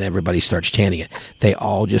something and everybody starts chanting it. They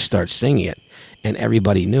all just start singing it, and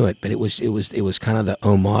everybody knew it. But it was kind of the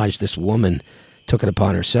homage. This woman took it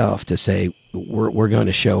upon herself to say, we're going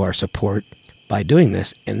to show our support by doing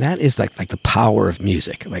this, and that is like the power of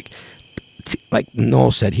music. Like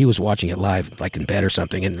Noel said, he was watching it live, like in bed or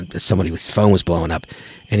something, and somebody's phone was blowing up,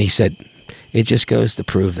 and he said, it just goes to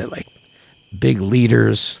prove that like big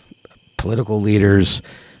leaders, political leaders,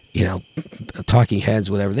 talking heads,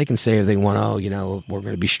 whatever, they can say everything they want. Oh, we're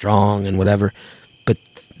going to be strong and whatever, but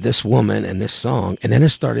this woman and this song, and then it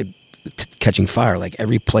started catching fire. Like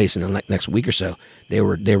every place in the next week or so, they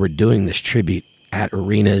were doing this tribute at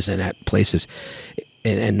arenas and at places,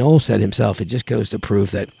 and Noel said himself, it just goes to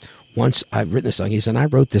prove that once I've written a song, he said, I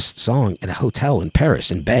wrote this song in a hotel in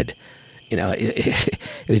Paris in bed.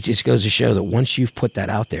 It just goes to show that once you've put that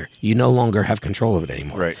out there, you no longer have control of it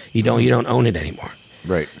anymore. Right. You don't own it anymore.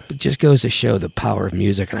 Right. It just goes to show the power of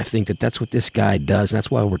music, and I think that's what this guy does, and that's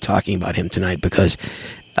why we're talking about him tonight, because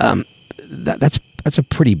that's a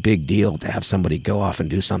pretty big deal to have somebody go off and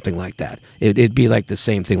do something like that. It'd be like the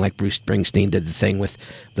same thing like Bruce Springsteen did the thing with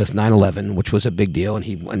 9/11, which was a big deal, and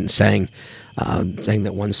he went and sang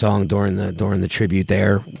that one song during the tribute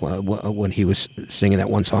there when he was singing that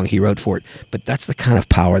one song he wrote for it. But that's the kind of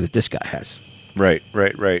power that this guy has. Right.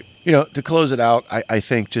 To close it out, I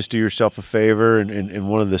think just do yourself a favor, and in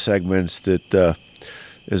one of the segments that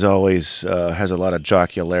is always has a lot of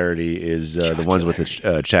jocularity is the ones with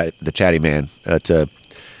the Chatty Man. It's a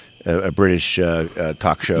British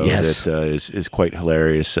talk show that is quite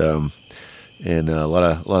hilarious, and a lot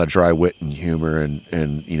of dry wit and humor,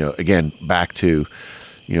 and again back to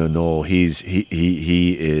Noel. He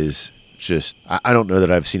is just, I don't know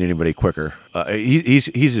that I've seen anybody quicker.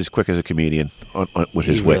 He's as quick as a comedian with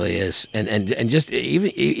his wit. He really is, and just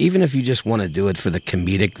even if you just want to do it for the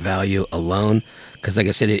comedic value alone, because like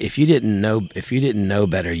I said, if you didn't know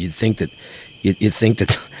better, you'd think that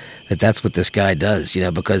that's what this guy does,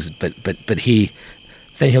 because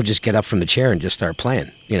but he'll just get up from the chair and just start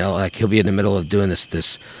playing, like he'll be in the middle of doing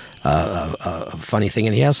this funny thing,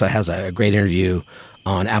 and he also has a great interview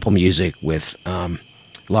on Apple Music with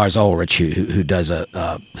Lars Ulrich, who does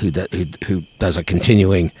a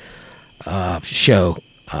continuing show.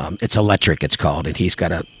 It's Electric, it's called, and he's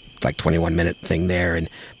got a 21-minute thing there,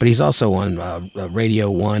 but he's also on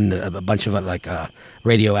Radio 1, a bunch of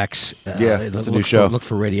Radio X. It's a new show. Look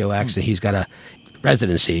for Radio X, and he's got a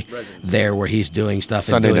residency there where he's doing stuff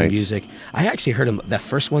and Sunday doing nights. music. I actually heard him, that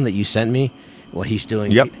first one that you sent me. Well, he's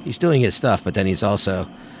doing he's doing his stuff, but then he's also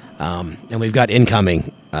and we've got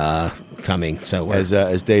Incoming coming. So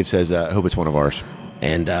as Dave says, I hope it's one of ours.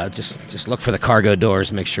 And just look for the cargo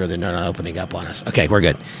doors, make sure they're not opening up on us. Okay, we're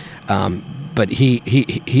good. But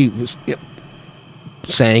he was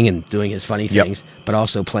saying and doing his funny things, but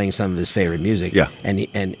also playing some of his favorite music. Yeah. And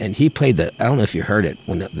he played I don't know if you heard it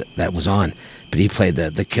when that was on, but he played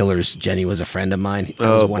the Killers' "Jenny Was a Friend of Mine." It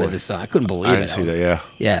was one of his songs. I couldn't believe it. I didn't see that, yeah.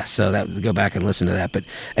 Yeah, so go back and listen to that. But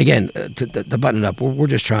again, to button it up, we're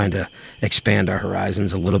just trying to expand our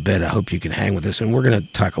horizons a little bit. I hope you can hang with us. And we're going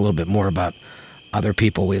to talk a little bit more about other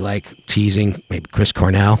people we like teasing. Maybe Chris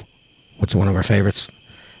Cornell. What's one of our favorites?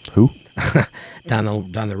 Who? down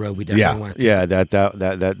the road, we definitely want to. Yeah, that's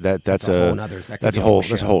a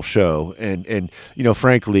whole show. And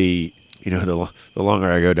frankly, the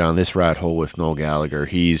longer I go down this rat hole with Noel Gallagher,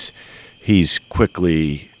 he's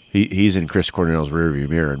quickly He's in Chris Cornell's rearview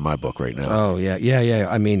mirror in my book right now. Oh yeah.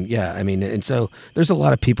 I mean, and so there's a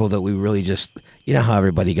lot of people that we really just, you know how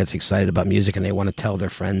everybody gets excited about music and they want to tell their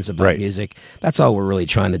friends about Right. music. That's all we're really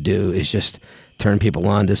trying to do is just turn people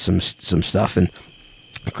on to some stuff. And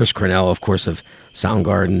Chris Cornell, of course, of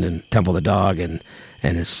Soundgarden and Temple of the Dog and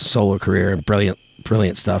his solo career and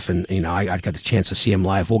brilliant stuff. And you know, I got the chance to see him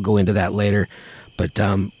live. We'll go into that later, but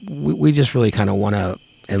we just really kind of want to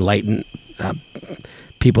enlighten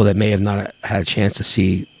people that may have not had a chance to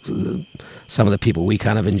see some of the people we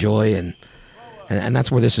kind of enjoy, and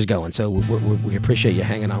that's where this is going. So we appreciate you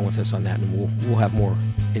hanging on with us on that, and we'll have more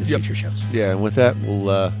in future shows. Yeah, and with that,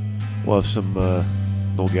 we'll have some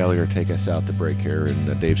Noel Gallagher take us out to break here,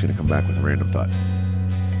 and Dave's going to come back with a random thought.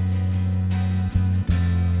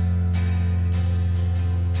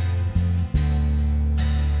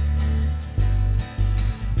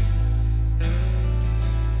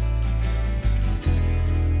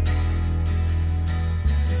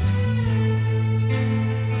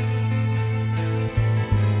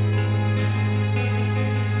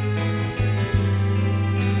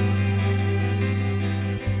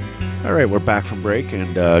 All right, we're back from break,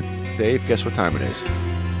 and Dave, guess what time it is?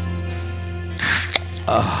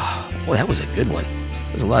 Well, that was a good one.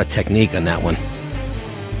 There's a lot of technique on that one.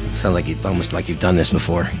 It sounds like almost like you've done this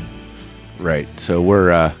before. Right. So we're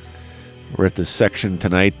at the section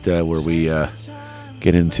tonight where we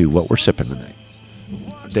get into what we're sipping tonight.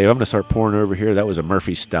 Dave, I'm going to start pouring over here. That was a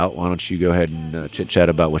Murphy Stout. Why don't you go ahead and chit-chat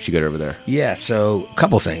about what you got over there? Yeah, so a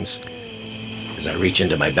couple things as I reach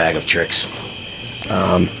into my bag of tricks.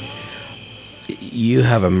 You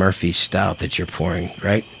have a Murphy Stout that you're pouring,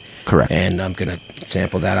 right? Correct. And I'm going to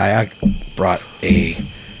sample that. I brought a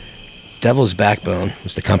Devil's Backbone.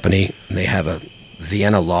 It's the company. And they have a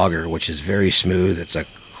Vienna Lager, which is very smooth. It's a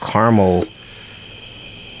caramel,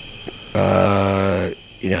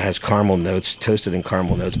 has caramel notes, toasted and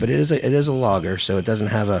caramel notes. But it is a lager, so it doesn't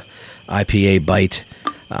have a IPA bite.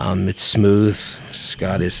 It's smooth.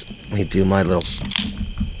 Scott let me do my little...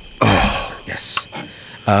 Oh, yes.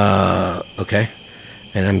 Okay.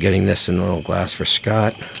 And I'm getting this in a little glass for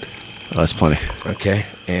Scott. Oh, that's plenty. Okay.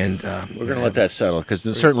 And we're going to let that settle, because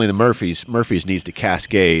certainly the Murphy's needs to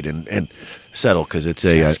cascade and settle, because it's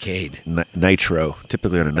a Cascade. nitro,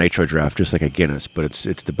 typically on a nitro draft, just like a Guinness, but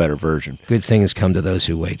it's the better version. Good things come to those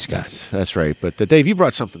who wait, Scott. That's right. But Dave, you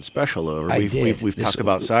brought something special over. I did. We've talked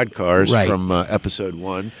about sidecars Right. from episode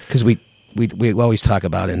 1. Because we always talk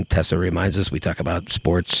about, and Tessa reminds us, we talk about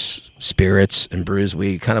sports, spirits, and brews.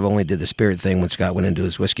 We kind of only did the spirit thing when Scott went into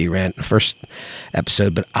his whiskey rant in the first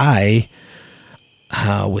episode. But I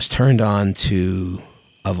was turned on to,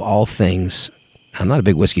 of all things, I'm not a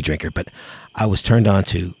big whiskey drinker, but I was turned on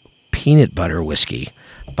to peanut butter whiskey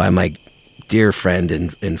by my dear friend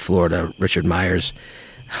in Florida, Richard Myers,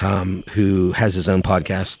 who has his own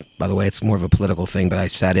podcast. By the way, it's more of a political thing, but I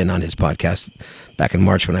sat in on his podcast back in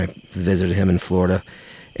March when I visited him in Florida.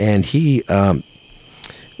 And in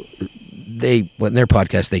their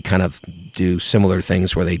podcast, they kind of do similar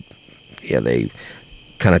things where they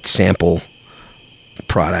kind of sample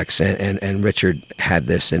products. And Richard had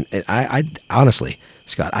this. And I honestly,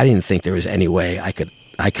 Scott, I didn't think there was any way I could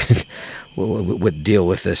would deal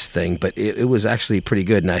with this thing, but it was actually pretty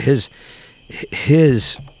good. Now his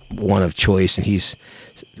one of choice, and he's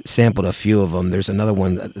sampled a few of them. There's another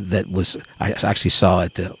one that was I actually saw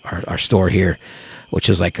at our store here, which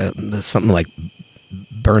is like something like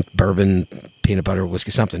burnt bourbon, peanut butter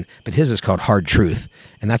whiskey, something. But his is called Hard Truth,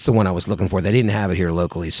 and that's the one I was looking for. They didn't have it here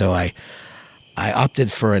locally, so I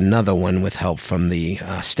opted for another one with help from the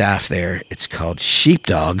staff there. It's called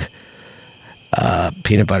Sheepdog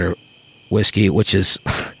peanut butter whiskey, which is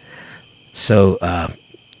so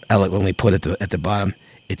eloquently put at the bottom.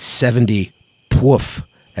 It's 70 poof,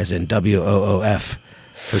 as in WOOF,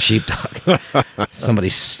 for Sheepdog. Somebody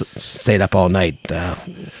stayed up all night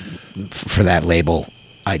for that label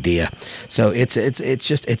idea. So it's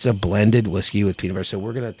a blended whiskey with peanut butter. So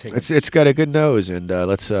we're gonna take. It's got a good nose, and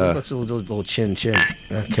let's a little chin.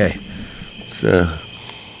 Okay.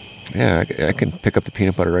 Yeah, I can pick up the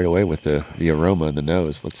peanut butter right away with the aroma and the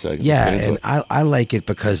nose. Let's get into and it. I like it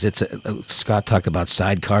because it's Scott talked about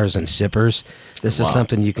sidecars and sippers. This is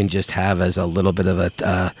something you can just have as a little bit of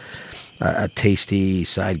a tasty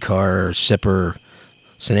sidecar or sipper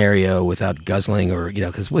scenario without guzzling, or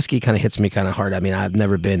because whiskey kind of hits me kind of hard. I mean, I've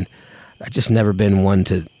just never been one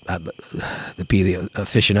to be the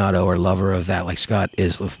aficionado or lover of that like Scott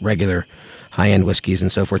is with regular high-end whiskeys and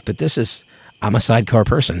so forth. But I'm a sidecar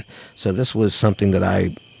person, so this was something that I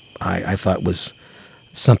thought was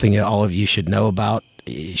something that all of you should know about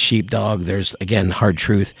Sheepdog. There's again Hard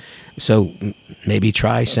Truth. So maybe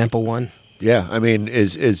try sample one. Yeah, I mean,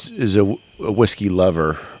 is a whiskey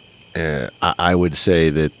lover, I would say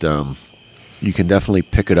that you can definitely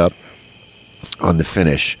pick it up on the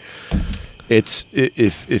finish. It's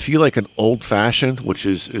if you like an old fashioned, which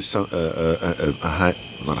is a high,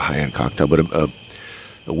 not a high end cocktail, but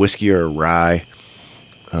a whiskey or a rye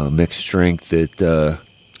mixed strength that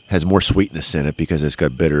has more sweetness in it because it's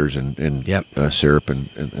got bitters and syrup and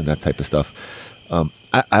that type of stuff.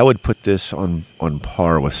 I would put this on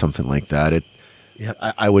par with something like that.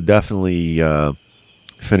 I would definitely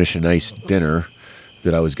finish a nice dinner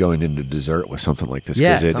that I was going into dessert with something like this.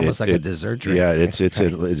 Yeah, it's almost like a dessert drink. Yeah, it's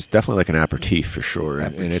definitely like an aperitif for sure,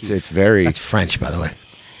 and it's very. That's French, by the way.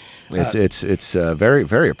 It's very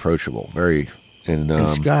very approachable, very. And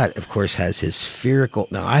Scott, of course, has his spherical.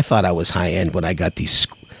 Now, I thought I was high end when I got these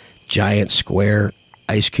giant square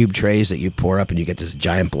ice cube trays that you pour up, and you get this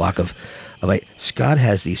giant block of ice. Scott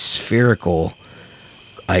has these spherical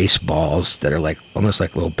ice balls that are like almost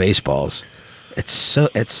like little baseballs. It's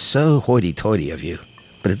so hoity-toity of you,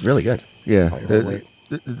 but it's really good. Yeah.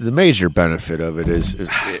 The major benefit of it is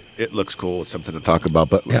it looks cool. It's something to talk about,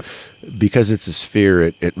 but because it's a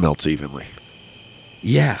sphere, it melts evenly.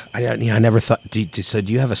 Yeah, I never thought. So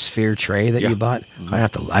do you have a sphere tray that you bought?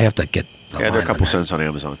 Mm-hmm. I have to get. They're a couple cents on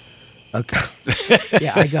Amazon. Okay.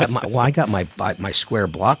 Yeah, I got my square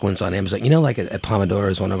block ones on Amazon. You know, like at Pomodoro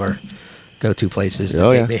is one of our go-to places.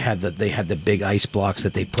 They had the big ice blocks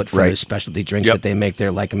that they put for those specialty drinks that they make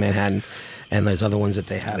there, like a Manhattan, and those other ones that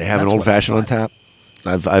they have. They have an old fashioned on tap.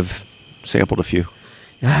 I've sampled a few.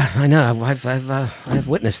 Yeah, I know. I've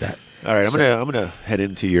witnessed that. All right, I'm gonna head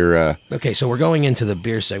into your. Okay, so we're going into the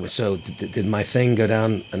beer segment. So did my thing go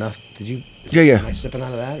down enough? Did you? Yeah. Am I sipping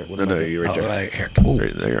out of that? Or what No, you're right there. Right here.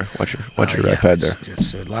 Right there. Watch your iPad there.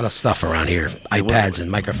 It's a lot of stuff around here. iPads and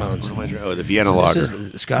microphones. The Vienna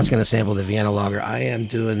Lager. Scott's going to sample the Vienna Lager. I am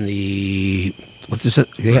doing the what's this?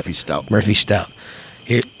 Murphy Stout. Murphy Stout.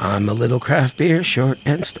 Here, I'm a little craft beer, short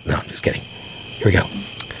and no, I'm just kidding. Here we go.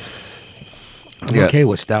 I'm okay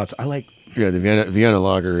with stouts. I like. Yeah, the Vienna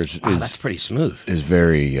Lager is that's pretty smooth. Is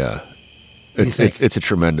very. It's a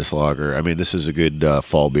tremendous lager. I mean, this is a good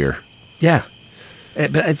fall beer. Yeah,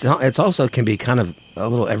 but it's also can be kind of a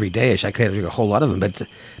little everydayish. I can't drink a whole lot of them, but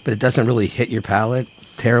it doesn't really hit your palate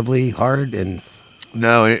terribly hard. And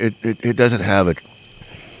no, it doesn't have a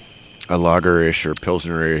lagerish or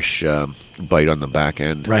pilsnerish bite on the back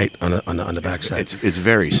end. Right on the back side. It's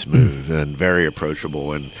very smooth and very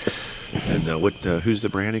approachable and. And who's the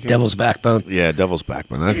brand again? Devil's Backbone. Yeah, Devil's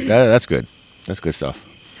Backbone. That's good. That's good stuff.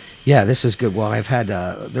 Yeah, this is good. Well, I've had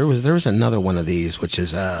there was another one of these, which is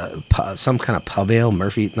some kind of pub ale.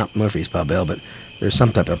 Not Murphy's pub ale, but there's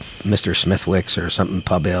some type of Mr. Smithwick's or something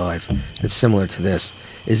pub ale. It's similar to this.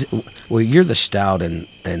 You're the stout and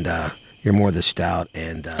you're more the stout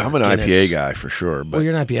and. I'm an Guinness. IPA guy for sure. But. Well,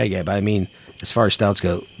 you're an IPA guy, but I mean, as far as stouts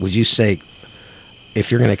go, would you say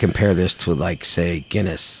if you're going to compare this to like say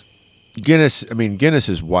Guinness? Guinness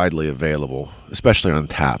is widely available, especially on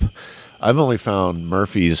tap. I've only found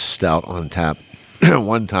Murphy's Stout on tap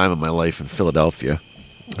one time in my life in Philadelphia.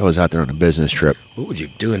 I was out there on a business trip. What would you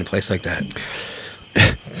do in a place like that?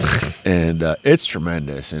 And it's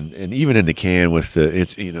tremendous, and even in the can with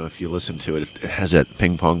it's if you listen to it, it has that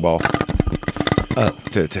ping pong ball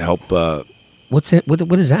to help. What's it?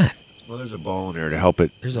 What is that? Well, there's a ball in there to help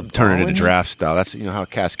it turn it into draft style. That's how it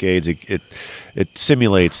cascades. It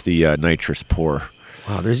simulates the nitrous pour.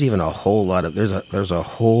 Wow, there's even a whole lot of there's a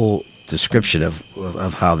whole description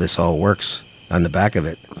of how this all works on the back of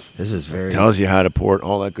it. This is very tells you how to pour it,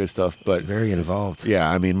 all that good stuff. But very involved. Yeah,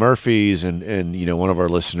 I mean Murphy's and one of our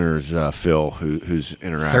listeners, Phil, who's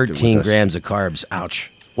interacted 13 with us. grams of carbs.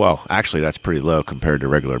 Ouch. Well, actually, that's pretty low compared to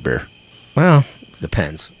regular beer. Well,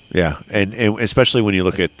 depends. Yeah, and especially when you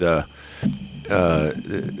look at the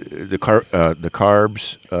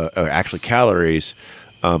carbs, actually calories,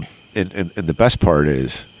 and the best part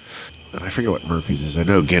is, I forget what Murphy's is. I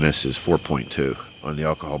know Guinness is 4.2 on the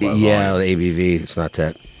alcohol by volume. Yeah, the ABV, it's not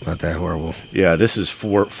that horrible. Yeah, this is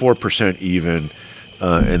 4% even,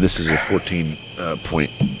 and this is a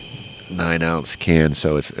 14.9 ounce can,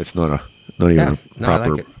 so it's not even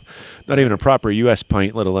a proper U.S.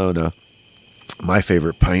 pint, let alone my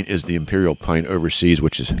favorite pint is the Imperial Pint overseas,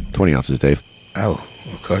 which is 20 ounces, Dave. Oh,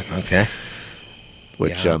 okay.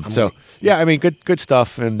 Which I mean, good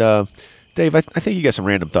stuff. And Dave, I think you got some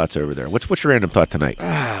random thoughts over there. What's your random thought tonight?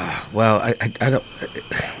 Well, I don't.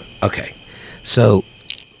 Okay, so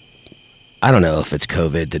I don't know if it's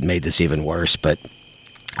COVID that made this even worse, but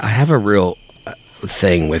I have a real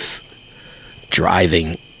thing with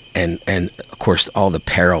driving. and of course all the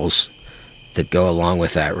perils that go along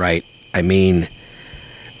with that, right? I mean,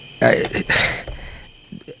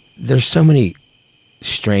 there's so many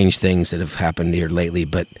strange things that have happened here lately,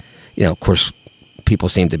 but of course, people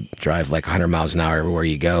seem to drive like 100 miles an hour everywhere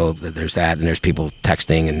you go. There's that, and there's people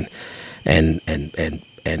texting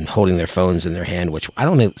and holding their phones in their hand, which I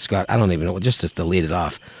don't know, Scott, I don't even know, just to delete it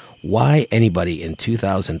off. Why anybody in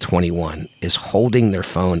 2021 is holding their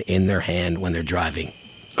phone in their hand when they're driving?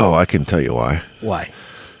 Oh, I can tell you why. Why?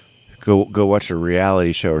 Go watch a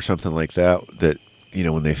reality show or something like that. That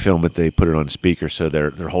when they film it, they put it on speaker, so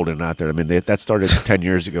they're holding it out there. I mean, that started 10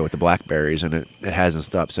 years ago with the BlackBerries, and it hasn't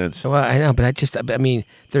stopped since. Well, I know, but I mean,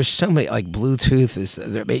 there's so many, like Bluetooth is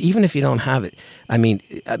there, even if you don't have it. I mean,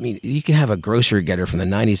 you can have a grocery getter from the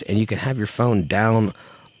 90s, and you can have your phone down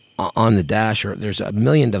on the dash, or there's a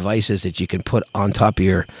million devices that you can put on top of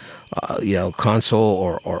your,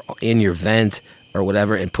 console or in your vent or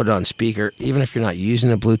whatever, and put it on speaker, even if you're not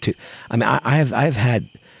using a Bluetooth. I mean, I've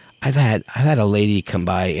had a lady come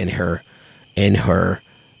by in her. I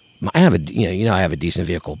have I have a decent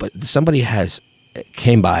vehicle, but somebody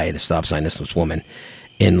came by at a stop sign. This was woman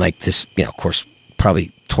in like this, of course,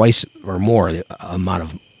 probably twice or more the amount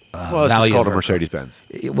of well, this value. Is called a Mercedes-Benz.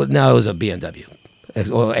 Well, no, it was a BMW,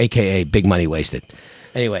 well, aka big money wasted.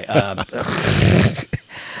 Anyway,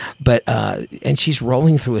 but and she's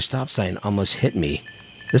rolling through a stop sign, almost hit me.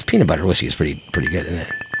 This peanut butter whiskey is pretty good, isn't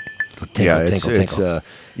it? Tinkle, tinkle.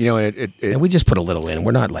 And we just put a little in.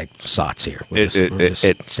 We're not like sots here. We're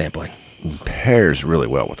just sampling. Pairs really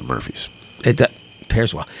well with the Murphys. It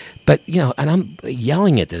pairs well. But, and I'm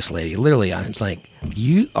yelling at this lady. Literally, I'm like,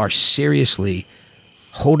 you are seriously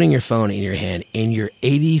holding your phone in your hand in your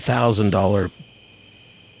 $80,000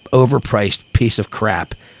 overpriced piece of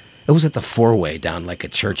crap. It was at the four-way down like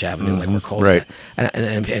at Church Avenue, like we're called. Right.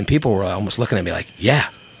 And people were almost looking at me like, yeah.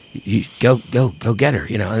 You go get her,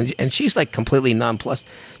 and she's like completely nonplussed.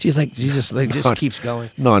 She's like, she just keeps going.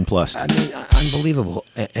 Nonplussed. I mean, unbelievable.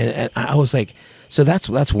 And I was like, so that's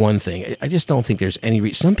one thing. I just don't think there's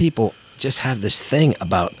any some people just have this thing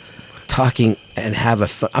about talking and have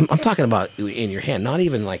I'm talking about in your hand, not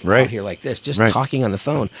even like right out here like this, just right. talking on the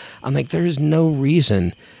phone. I'm like, there is no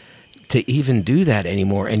reason to even do that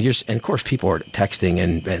anymore. And of course people are texting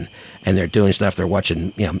and they're doing stuff. They're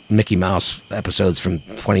watching, Mickey Mouse episodes from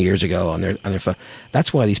 20 years ago on their phone.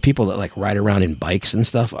 That's why these people that like ride around in bikes and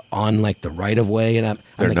stuff on like the right of way, and I'm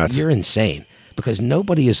like, nuts. You're insane, because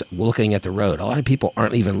nobody is looking at the road. A lot of people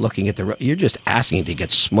aren't even looking at the road. You're just asking to get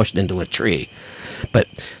smushed into a tree. But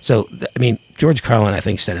so, George Carlin, I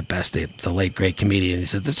think, said it best, the late great comedian. He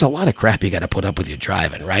said, there's a lot of crap you got to put up with your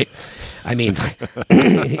driving, right? I mean,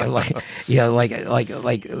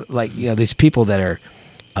 these people that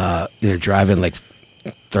are, they're driving like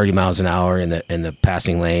 30 miles an hour in the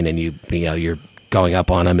passing lane, and you're going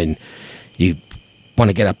up on them, and you want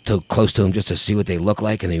to get up close to them just to see what they look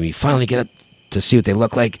like, and then you finally get up to see what they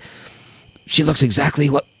look like. She looks exactly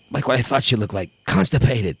like what I thought she looked like,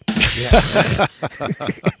 constipated. I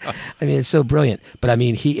mean, it's so brilliant. But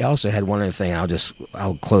he also had one other thing.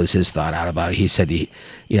 I'll close his thought out about it. He said,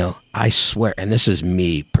 I swear, and this is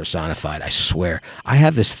me personified, I swear, I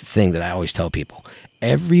have this thing that I always tell people: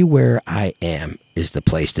 everywhere I am is the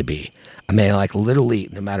place to be. Like literally,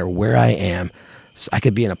 no matter where I am, I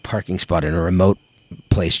could be in a parking spot in a remote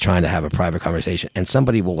place trying to have a private conversation, and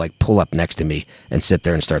somebody will like pull up next to me and sit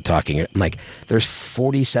there and start talking. I'm like, there's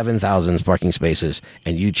 47,000 parking spaces,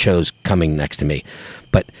 and you chose coming next to me.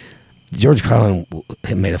 But George Carlin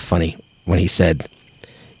made it funny when he said,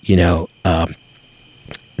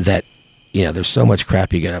 that there's so much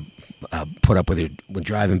crap you gotta put up with when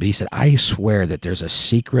driving. But he said, I swear that there's a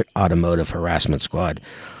secret automotive harassment squad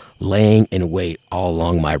laying in wait all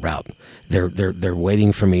along my route. They're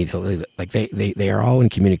waiting for me to, like, they are all in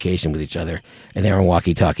communication with each other, and they're on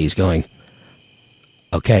walkie-talkies going,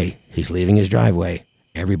 okay, he's leaving his driveway,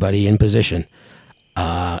 everybody in position.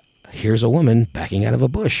 Here's a woman backing out of a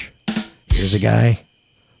bush. Here's a guy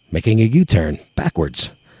making a U-turn backwards.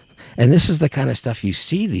 And this is the kind of stuff you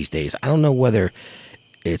see these days. I don't know whether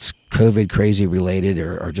it's COVID crazy related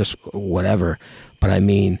or just whatever, but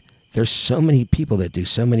there's so many people that do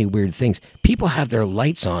so many weird things. People have their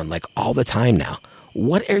lights on like all the time now.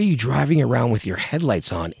 What are you driving around with your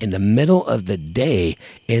headlights on in the middle of the day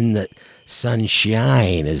in the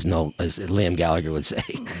sunshine, as Liam Gallagher would say?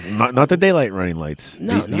 Not the daylight running lights.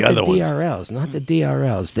 No, the not other the DRLs. ones. Not the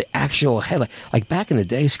DRLs. The actual headlight. Like back in the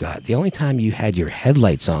day, Scott, the only time you had your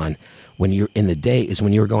headlights on when you're in the day is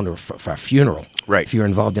when you were going for a funeral. Right. If you're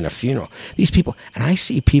involved in a funeral. These people, and I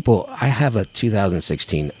see people, I have a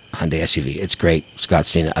 2016 Hyundai SUV. It's great. Scott's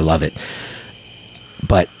seen it. I love it.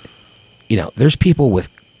 But there's people with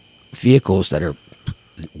vehicles that are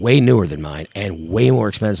way newer than mine and way more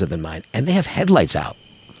expensive than mine, and they have headlights out.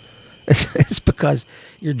 It's because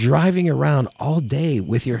you're driving around all day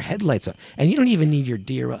with your headlights on, and you don't even need your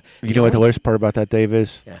deer. You know what the worst part about that, Dave,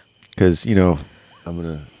 is? Yeah. Because,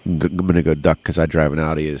 I'm gonna go duck because I drive an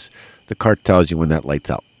Audi, is the car tells you when that light's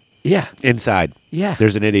out. Yeah. Inside. Yeah.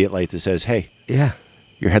 There's an idiot light that says, hey, Yeah.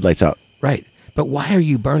 your headlight's out. Right. But why are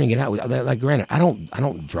you burning it out? Like, granted, I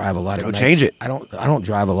don't drive a lot at night. Don't change it. I don't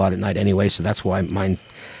drive a lot at night anyway, so that's why mine.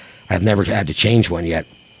 I've never had to change one yet.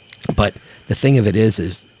 But the thing of it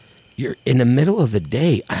is you're in the middle of the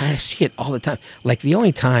day. I see it all the time. Like the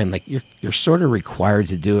only time, like you're sort of required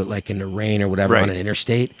to do it, like in the rain or whatever Right. on an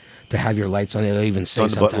interstate, to have your lights on. It'll even say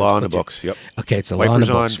It's on the sometimes. law in the put your- books. Yep. Okay, it's a law in the Wipers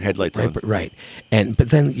on, books. headlights right, on. Right. But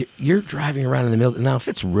then you're driving around in the middle. Now, if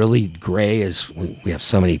it's really gray, as we have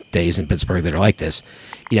so many days in Pittsburgh that are like this,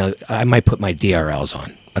 I might put my DRLs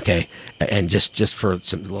on. Okay, and just for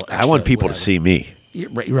some little. I want extra people whatever. to see me.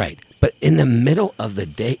 Right. But in the middle of the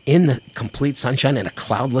day, in the complete sunshine and a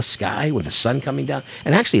cloudless sky with the sun coming down,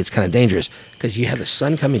 and actually it's kind of dangerous because you have the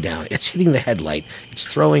sun coming down, it's hitting the headlight, it's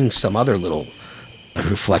throwing some other little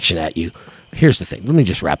reflection at you. Here's the thing. Let me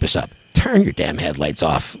just wrap this up. Turn your damn headlights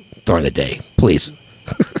off during the day, please.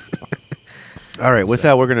 All right. With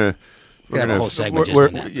that, we're gonna have a whole segment just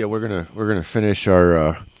on that. Yeah, we're gonna finish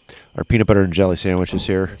our peanut butter and jelly sandwiches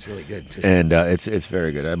here. That's really good, too. And it's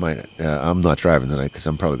very good. I'm not driving tonight because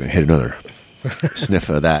I'm probably gonna hit another sniff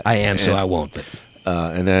of that. I am, so I won't. But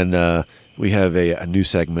And then we have a new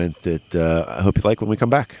segment that I hope you like when we come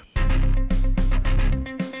back.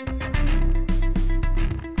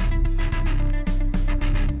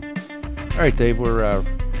 All right, Dave, we're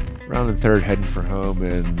rounding third, heading for home,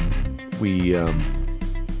 and we,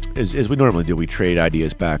 as we normally do, we trade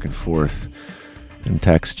ideas back and forth in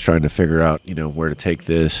text, trying to figure out, where to take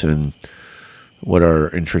this and what our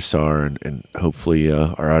interests are, and hopefully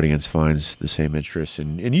our audience finds the same interests.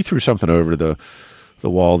 And you threw something over to the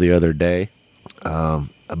wall the other day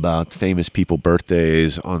about famous people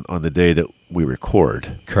birthdays on the day that we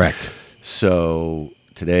record. correct. So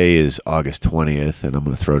today is August 20th, and I'm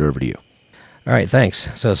going to throw it over to you. All right, thanks.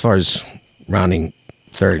 So as far as rounding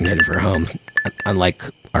third and heading for home, unlike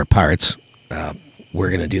our Pirates, we're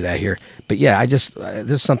going to do that here. But yeah, this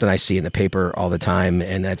is something I see in the paper all the time,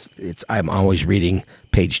 and I'm always reading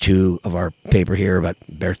page 2 of our paper here about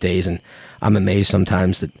birthdays, and I'm amazed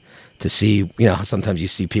sometimes to see, sometimes you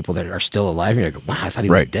see people that are still alive, and you go, wow, I thought he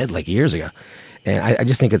was Right. dead like years ago. And I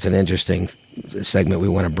just think it's an interesting segment we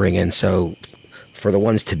want to bring in. So for the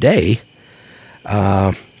ones today,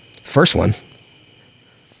 first one,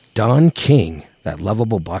 Don King, that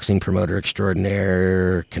lovable boxing promoter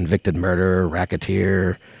extraordinaire, convicted murderer,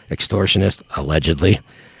 racketeer, extortionist, allegedly.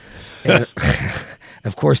 And,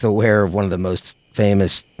 of course, the wearer of one of the most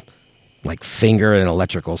famous, finger and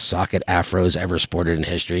electrical socket afros ever sported in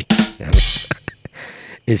history,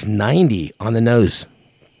 is 90 on the nose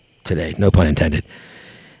today. No pun intended.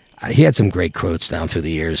 He had some great quotes down through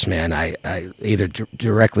the years, man. I either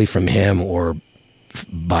directly from him or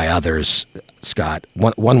by others. Scott,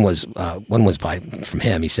 one was from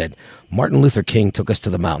him. He said, "Martin Luther King took us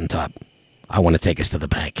to the mountaintop. I want to take us to the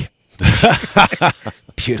bank."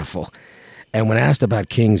 Beautiful. And when asked about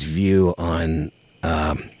King's view on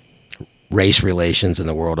race relations in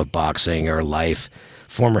the world of boxing or life,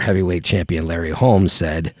 former heavyweight champion Larry Holmes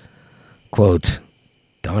said, quote,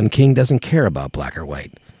 "Don King doesn't care about black or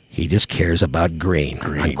white. He just cares about green.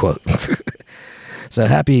 Unquote. So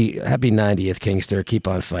happy 90th, Kingster. Keep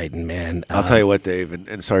on fighting, man. I'll tell you what, Dave,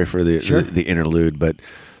 and sorry for the interlude, but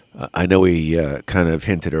I know we kind of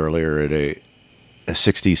hinted earlier at a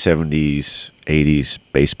 60s, 70s, 80s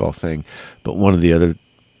baseball thing, but one of the other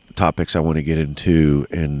topics I want to get into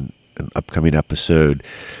in an upcoming episode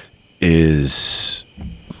is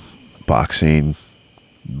boxing.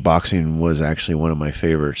 Boxing was actually one of my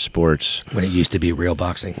favorite sports when it used to be real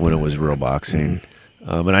boxing. when it was real boxing.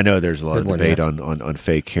 And I know there's a lot Good of one, debate yeah. on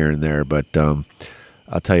fake here and there, but I'll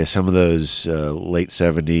tell you, some of those late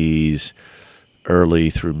 70s, early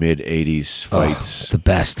through mid 80s fights, The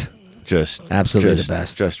best. just Absolutely the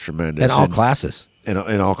best. just tremendous. In all classes. In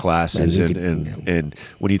all classes, And you and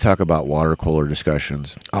when you talk about water cooler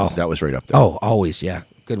discussions, Oh. that was right up there. Oh, always, yeah.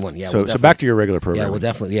 Good one. Yeah. so we'll back to your regular Yeah, program. we'll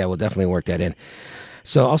definitely work that in.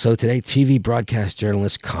 So also today, TV broadcast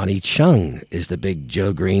journalist Connie Chung is the big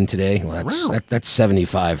Joe Green today. Well, that's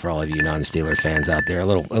 75 for all of you non-Steeler fans out there. A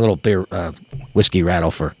little beer whiskey rattle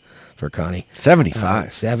for Connie.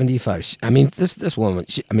 75. 75. I mean, this woman.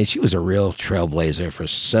 She was a real trailblazer for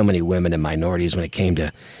so many women and minorities when it came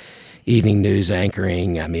to evening news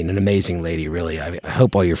anchoring. I mean, an amazing lady, really. I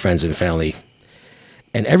hope all your friends and family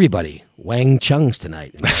and everybody, Wang Chung's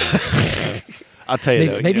tonight. I'll tell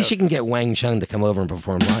you, maybe she can get Wang Chung to come over and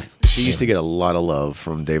perform live. She used to get a lot of love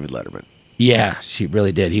from David Letterman. Yeah, she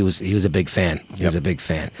really did. He was a big fan. He was a big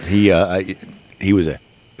fan. He was a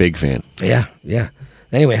big fan. Yeah, yeah.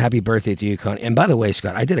 Anyway, happy birthday to you, Connie. And by the way,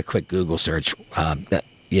 Scott, I did a quick Google search.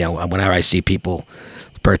 Whenever I see people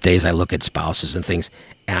birthdays, I look at spouses and things,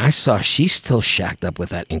 and I saw she's still shacked up with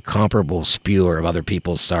that incomparable spewer of other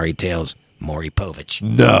people's sorry tales, Maury Povich.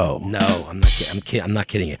 No, I'm not kidding. I'm not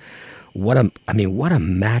kidding you. What a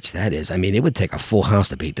match that is. I mean, it would take a full house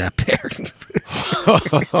to beat that pair.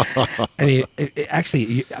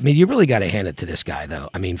 I mean, you really got to hand it to this guy, though.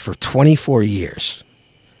 I mean, for 24 years,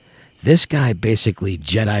 this guy basically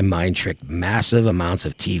Jedi mind tricked massive amounts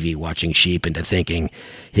of TV watching sheep into thinking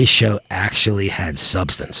his show actually had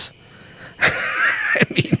substance. I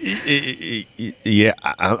mean, yeah,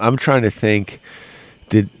 I'm trying to think.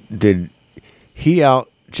 Did he out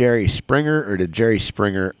Jerry Springer, or did Jerry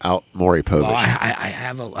Springer out Maury Povich? Well,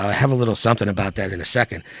 I have a little something about that in a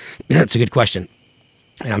second. That's a good question.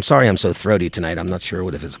 And I'm sorry I'm so throaty tonight. I'm not sure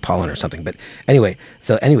if it's pollen or something. But anyway,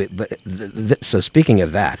 so speaking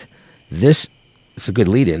of that, this is a good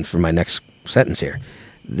lead-in for my next sentence here.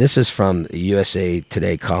 This is from the USA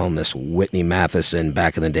Today columnist Whitney Matheson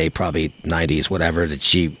back in the day, probably 90s, whatever, that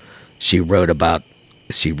she wrote about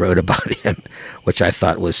him, which I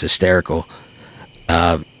thought was hysterical.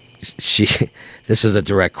 This is a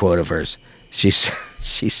direct quote of hers. She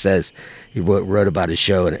says, he wrote about his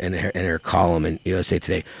show in her column in USA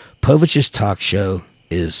Today. Povich's talk show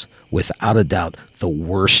is without a doubt the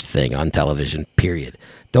worst thing on television, period.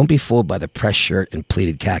 Don't be fooled by the press shirt and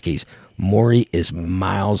pleated khakis. Maury is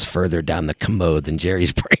miles further down the commode than Jerry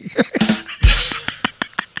Springer.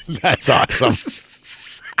 That's awesome.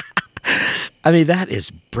 I mean, that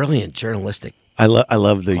is brilliant journalistic. I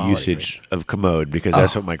love the quality, usage of commode, because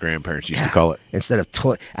that's what my grandparents used to call it. Instead of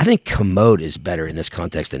toilet. I think commode is better in this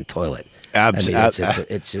context than toilet. Absolutely.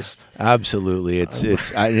 It's just absolutely.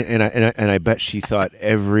 I bet she thought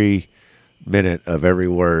every minute of every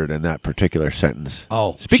word in that particular sentence.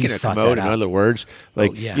 Oh, speaking of commode, in other words,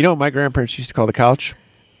 like you know what my grandparents used to call the couch?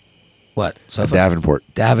 What? A Davenport.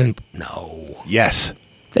 No. Yes,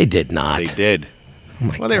 they did not. They did. Oh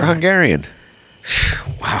my God. They were Hungarian.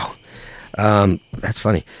 Wow. That's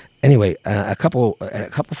funny. Anyway, a couple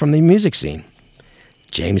from the music scene.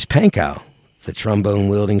 James Pankow, the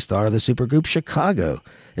trombone-wielding star of the supergroup Chicago,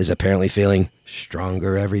 is apparently feeling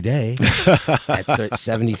stronger every day at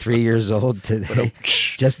 73 years old today.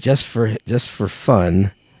 just for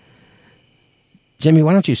fun. Jimmy,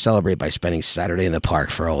 why don't you celebrate by spending Saturday in the park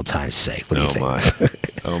for old time's sake? What do you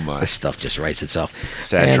think? Oh my! This stuff just writes itself.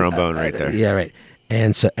 Sad trombone right there. Yeah, right.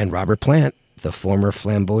 And Robert Plant, the former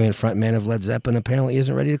flamboyant frontman of Led Zeppelin, apparently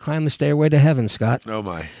isn't ready to climb the stairway to heaven, Scott. Oh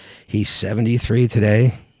my! He's 73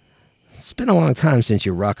 today. It's been a long time since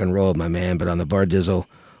you rock and rolled, my man, but on the Bar Dizzle,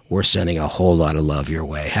 we're sending a whole lot of love your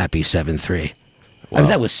way. Happy 7-3. Well, I mean,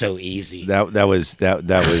 that was so easy. That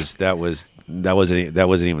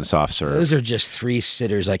wasn't even soft serve. Those are just three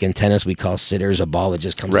sitters, like in tennis we call sitters. A ball that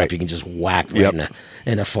just comes up, you can just whack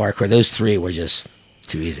in a far corner. Those three were just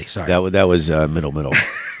too easy. Sorry. That was middle.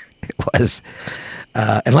 It was.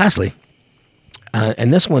 And lastly,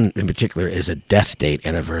 and this one in particular is a death date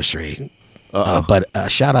anniversary. But a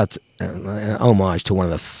shout out, an homage to one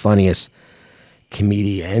of the funniest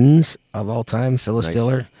comedians of all time, Phyllis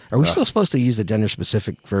Diller. Are we still supposed to use the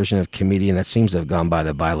gender-specific version of comedian? That seems to have gone by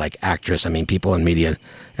like actress. I mean, people in media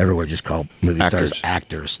everywhere just call movie stars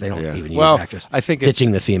actors. They don't even use actress. I think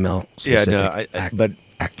ditching the female specific but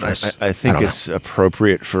actress. I think it's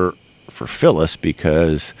appropriate for Phyllis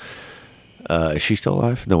because is she still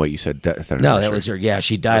alive? No, wait, you said death. No, that was her. Yeah,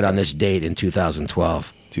 she died on this date in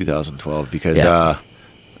 2012. 2012, because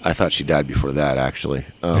I thought she died before that, actually.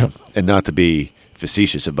 And not to be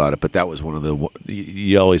facetious about it, but that was one of the,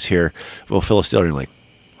 you always hear, well, Phyllis Diller, and you're like,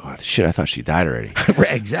 oh, shit, I thought she died already.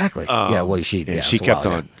 Exactly. She kept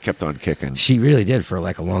on kicking. She really did for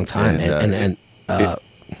like a long time. Go ahead.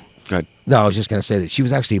 No, I was just going to say that she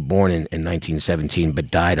was actually born in 1917,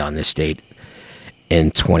 but died on this date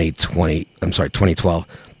in 2012.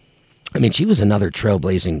 I mean, she was another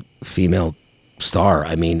trailblazing female star.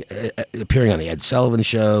 I mean, appearing on the Ed Sullivan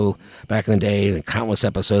Show back in the day, and countless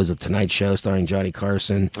episodes of Tonight Show starring Johnny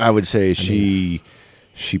Carson. I would say she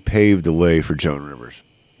paved the way for Joan Rivers.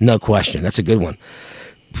 No question. That's a good one.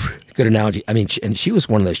 Good analogy. I mean, she was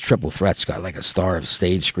one of those triple threats, Scott, like a star of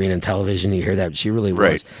stage, screen, and television. You hear that? She really was.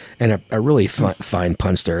 Right. And a really fine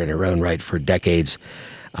punster in her own right for decades.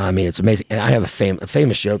 I mean, it's amazing. And I have a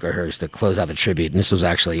famous joke of hers to close out the tribute, and this was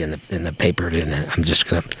actually in the paper, and I'm just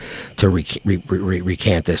going to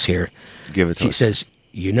recant this here. Give it to She us. says,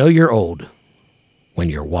 "You know you're old when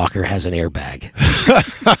your walker has an airbag."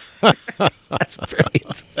 That's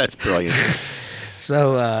brilliant. That's brilliant.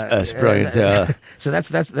 So That's brilliant. So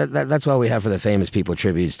that's why we have for the famous people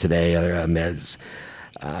tributes today.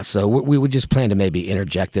 So we would just plan to maybe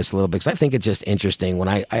interject this a little bit, because I think it's just interesting when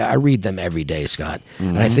I read them every day, Scott,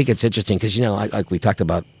 and I think it's interesting because like we talked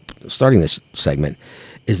about starting this segment,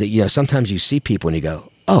 is that sometimes you see people and you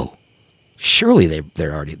go, oh, surely they've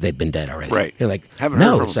been dead already, Right? You're like, Haven't heard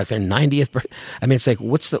no, from it's them. like their 90th. I mean, it's like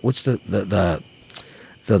what's the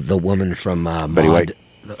woman from Betty Maude?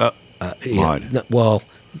 White. Yeah, Maude. well,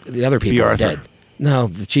 the other people B. are Arthur. dead. No,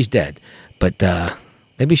 she's dead. But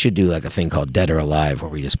maybe we should do like a thing called Dead or Alive, where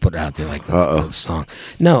we just put it out there like the song.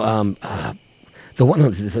 No, the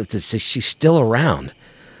one she's still around.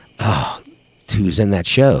 Oh, who's in that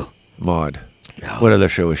show? Maude. Oh. What other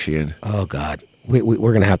show is she in? Oh God,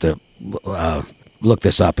 we're gonna have to look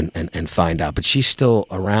this up and find out. But she's still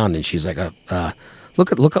around, and she's like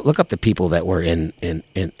look up the people that were in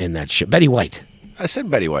that show. Betty White. I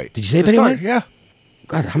said Betty White. Did you say The Betty star, White? Yeah.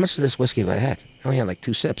 God, how much of this whiskey have I had? I only had like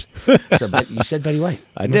 2 sips. So you said Betty White.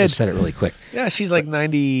 I You must have did. said it really quick. Yeah, she's like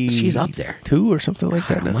 90. She's up there. 2 or something like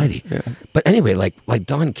that. God now. almighty. Yeah. But anyway, like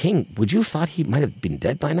Don King, would you have thought he might have been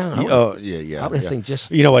dead by now? Yeah. I would think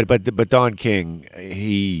just You know what? But Don King,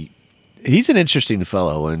 he's an interesting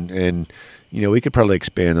fellow, and we could probably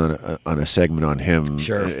expand on a segment on him.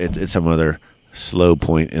 Sure. At some other slow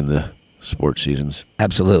point in the sports seasons.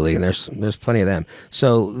 absolutely, and there's plenty of them.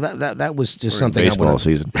 So that was just Or in something baseball I wanna,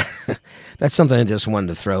 season. That's something I just wanted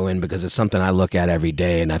to throw in because it's something I look at every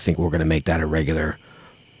day, and I think we're going to make that a regular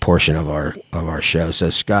portion of our show.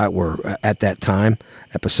 So Scott, we're at that time,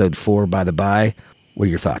 episode 4. By the by, what are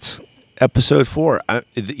your thoughts? Episode 4.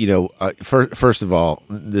 First of all,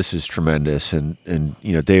 this is tremendous, and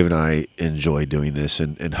Dave and I enjoy doing this,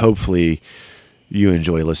 and hopefully you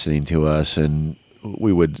enjoy listening to us, and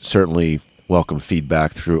we would certainly welcome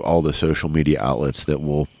feedback through all the social media outlets that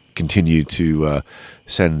we'll continue to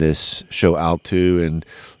send this show out to, and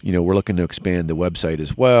we're looking to expand the website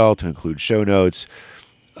as well to include show notes.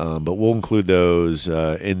 But we'll include those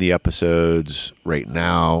in the episodes right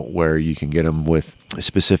now, where you can get them with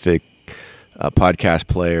specific podcast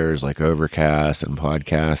players like Overcast and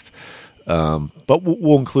Podcast. But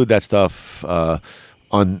we'll include that stuff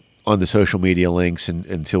on the social media links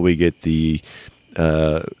until we get the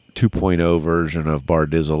 2.0 version of Bar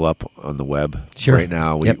Dizzle up on the web. Sure. Right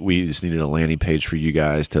now, we just needed a landing page for you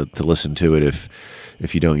guys to listen to it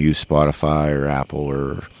if you don't use Spotify or Apple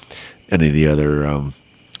or any of the other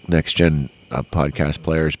next-gen podcast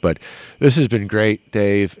players. But this has been great,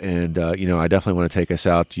 Dave, and I definitely want to take us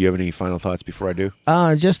out. Do you have any final thoughts before I do?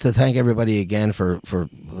 Just to thank everybody again for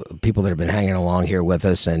people that have been hanging along here with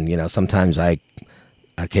us, and sometimes I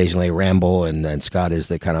occasionally ramble, and Scott is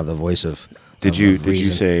the kind of the voice of. Did you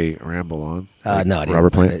reason. say ramble on? No, I didn't.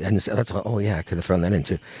 Robert Plant? And that's yeah, I could have thrown that in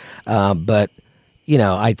too. But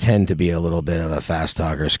I tend to be a little bit of a fast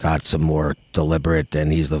talker. Scott's some more deliberate,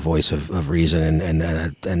 and he's the voice of reason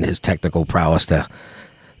and his technical prowess to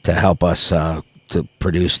help us to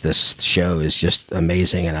produce this show is just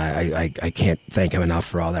amazing. And I can't thank him enough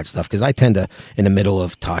for all that stuff, because I tend to, in the middle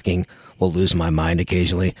of talking, will lose my mind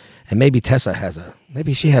occasionally. And maybe Tessa has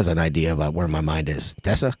an idea about where my mind is.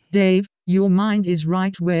 Tessa? Dave, your mind is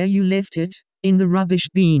right where you left it, in the rubbish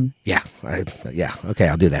bin. Yeah. Okay,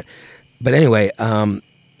 I'll do that. But anyway,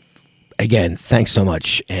 again, thanks so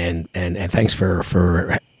much, and thanks for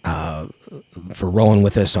rolling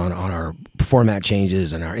with us on our format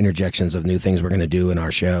changes and our interjections of new things we're going to do in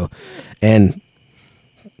our show, and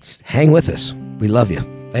hang with us. We love you.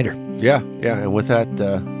 Later. Yeah. And with that,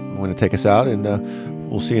 I'm going to take us out, and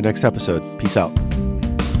we'll see you next episode. Peace out.